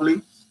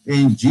properly.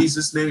 In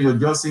Jesus' name, your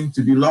jaw seems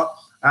to be locked.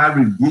 I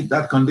rebuke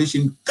that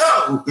condition.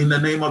 Go in the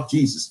name of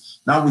Jesus.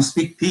 Now we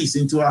speak peace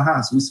into our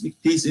hearts. We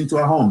speak peace into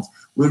our homes.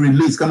 We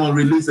release, come on,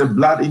 release the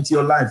blood into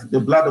your life, the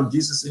blood of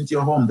Jesus into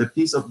your home, the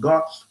peace of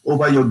God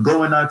over your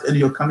going out and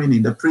your coming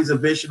in, the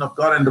preservation of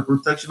God and the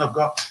protection of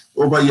God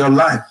over your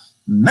life.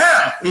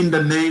 Now, in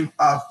the name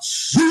of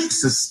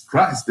Jesus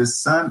Christ, the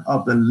Son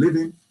of the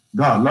living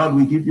God. Lord,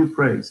 we give you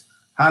praise.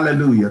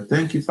 Hallelujah.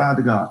 Thank you,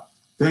 Father God.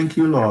 Thank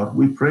you, Lord.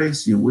 We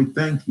praise you. We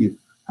thank you.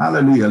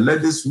 Hallelujah.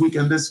 Let this week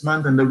and this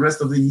month and the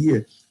rest of the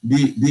year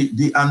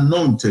be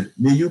anointed.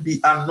 May you be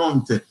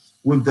anointed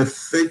with the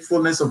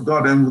faithfulness of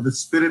God and with the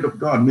Spirit of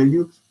God. May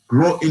you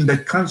grow in the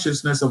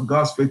consciousness of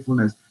God's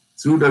faithfulness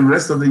through the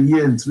rest of the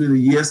year and through the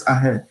years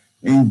ahead.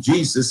 In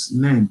Jesus'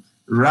 name,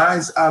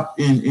 rise up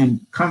in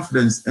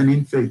confidence and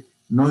in faith,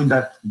 knowing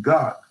that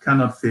God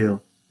cannot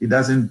fail. He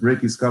doesn't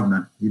break his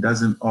covenant. He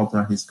doesn't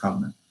alter his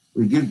covenant.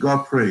 We give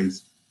God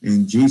praise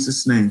in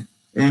Jesus' name.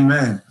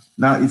 Amen.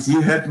 Now, if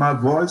you heard my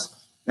voice,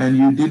 and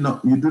you do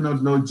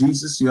not know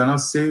Jesus, you are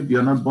not saved, you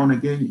are not born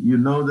again, you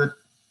know that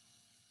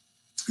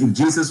if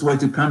Jesus were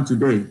to come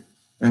today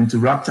and to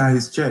rapture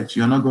his church,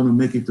 you're not going to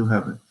make it to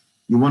heaven.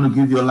 You want to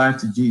give your life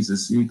to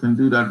Jesus, you can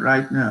do that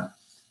right now.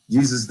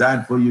 Jesus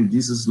died for you,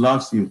 Jesus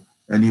loves you,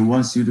 and he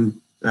wants you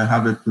to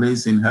have a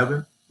place in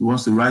heaven. He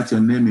wants to write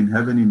your name in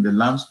heaven in the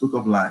Lamb's Book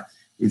of Life.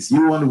 If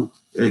you want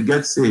to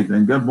get saved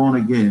and get born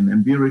again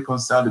and be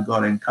reconciled to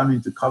God and come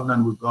into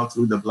covenant with God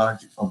through the blood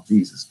of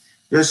Jesus,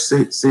 just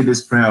say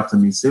this prayer after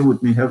me. Say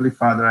with me, Heavenly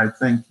Father, I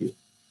thank you.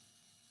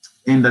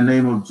 In the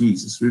name of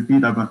Jesus.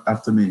 Repeat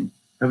after me.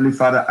 Heavenly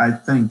Father, I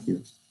thank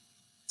you.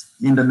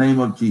 In the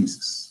name of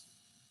Jesus,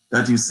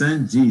 that you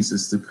sent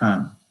Jesus to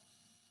come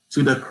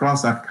to the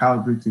cross at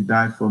Calvary to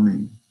die for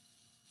me.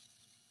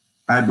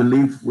 I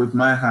believe with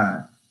my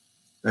heart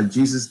that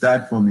Jesus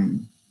died for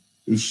me.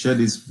 He shed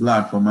his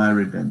blood for my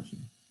redemption.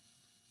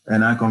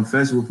 And I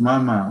confess with my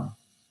mouth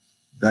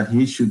that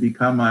he should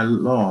become my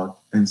Lord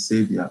and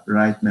Savior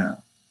right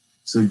now.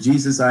 So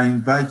Jesus, I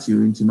invite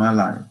you into my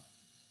life.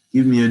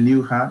 Give me a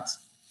new heart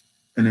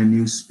and a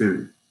new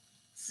spirit.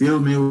 Fill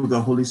me with the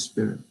Holy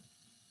Spirit.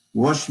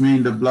 Wash me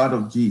in the blood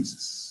of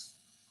Jesus.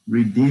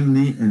 Redeem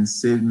me and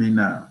save me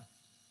now.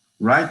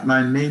 Write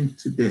my name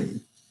today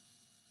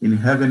in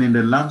heaven in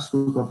the Lamb's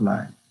Book of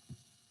Life.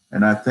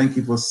 And I thank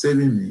you for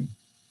saving me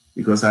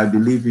because I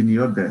believe in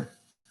your death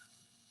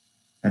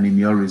and in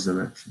your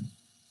resurrection.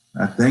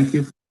 I thank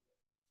you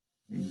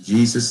in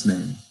Jesus'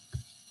 name.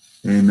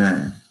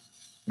 Amen.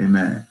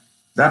 Amen.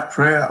 That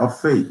prayer of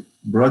faith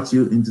brought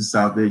you into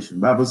salvation.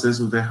 The Bible says,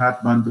 with the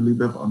heart man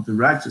believeth unto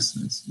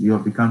righteousness. You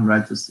have become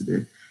righteous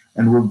today.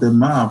 And with the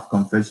mouth,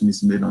 confession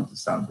is made unto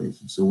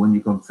salvation. So when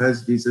you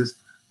confess Jesus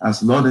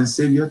as Lord and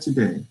Savior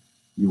today,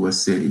 you were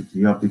saved.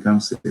 You have become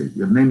saved.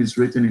 Your name is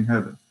written in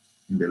heaven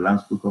in the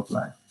Lamb's Book of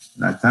Life.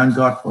 And I thank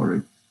God for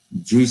it.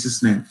 In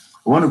Jesus' name.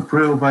 I want to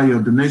pray over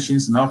your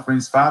donations and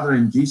offerings. Father,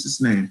 in Jesus'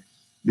 name,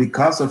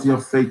 because of your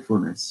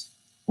faithfulness,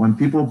 when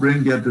people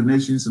bring their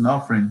donations and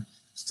offerings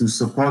to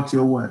support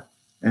your work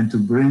and to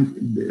bring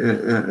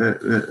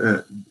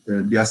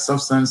their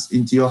substance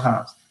into your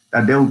house,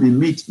 that there will be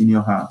meat in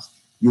your house.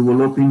 You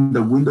will open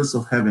the windows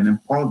of heaven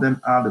and pour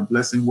them out a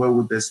blessing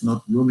wherewith there's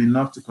not room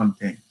enough to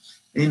contain.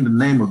 In the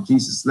name of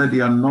Jesus, let the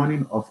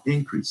anointing of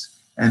increase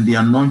and the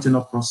anointing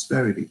of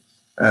prosperity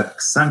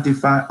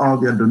sanctify all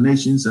their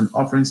donations and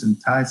offerings and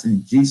tithes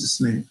in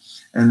Jesus' name.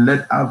 And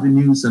let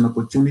avenues and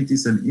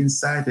opportunities and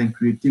insight and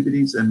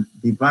creativities and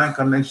divine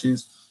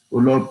connections, O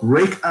Lord,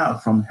 break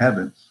out from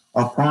heaven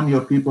upon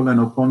your people and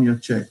upon your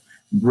church.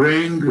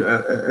 Bring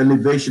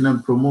elevation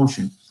and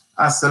promotion.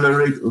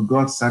 Accelerate, O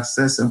God,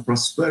 success and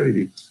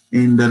prosperity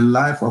in the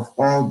life of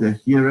all the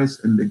hearers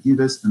and the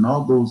givers and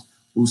all those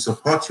who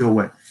support your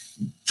work.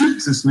 In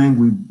Jesus'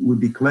 name, we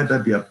declare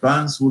that their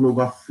barns will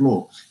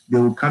overflow. They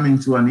will come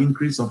into an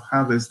increase of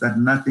harvest that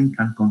nothing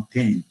can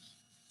contain.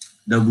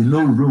 There will be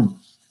no room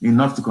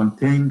enough to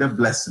contain the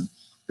blessing,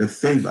 the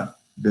favor,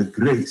 the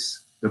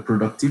grace, the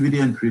productivity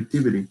and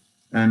creativity,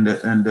 and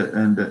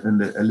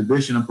the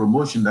elevation and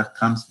promotion that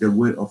comes the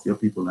way of your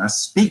people. And I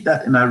speak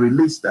that and I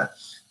release that.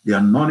 The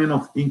anointing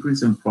of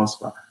increase and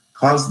prosper.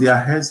 Cause their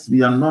heads to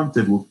be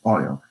anointed with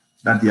oil,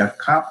 that their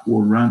cup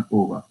will run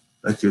over,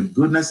 that your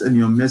goodness and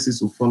your mercies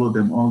will follow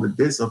them all the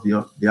days of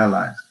their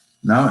lives,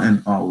 now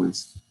and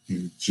always.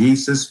 In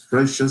Jesus'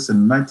 precious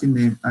and mighty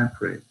name I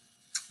pray.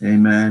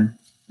 Amen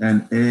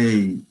and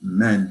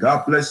amen.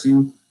 God bless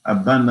you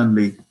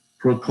abundantly.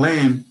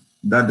 Proclaim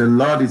that the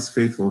Lord is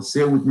faithful.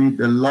 Say with me,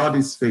 the Lord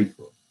is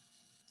faithful.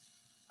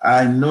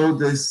 I know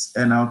this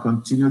and I'll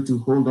continue to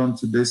hold on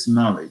to this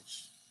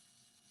knowledge,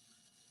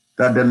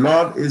 that the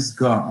Lord is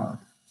God,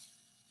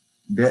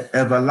 the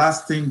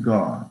everlasting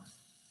God,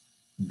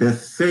 the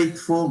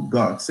faithful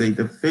God. Say,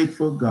 the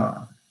faithful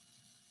God,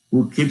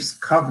 who keeps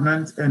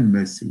covenant and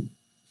mercy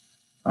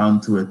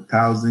unto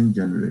 1,000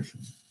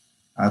 generations.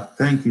 I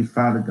thank you,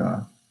 Father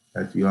God,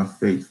 that you are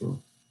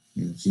faithful.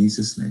 In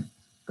Jesus' name.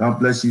 God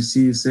bless you.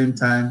 See you same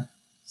time,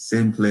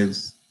 same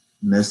place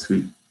next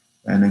week.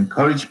 And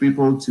encourage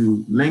people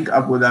to link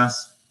up with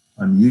us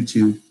on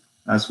YouTube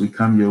as we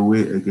come your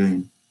way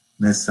again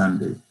next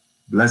Sunday.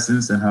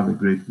 Blessings and have a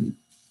great week.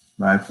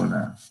 Bye for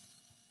now.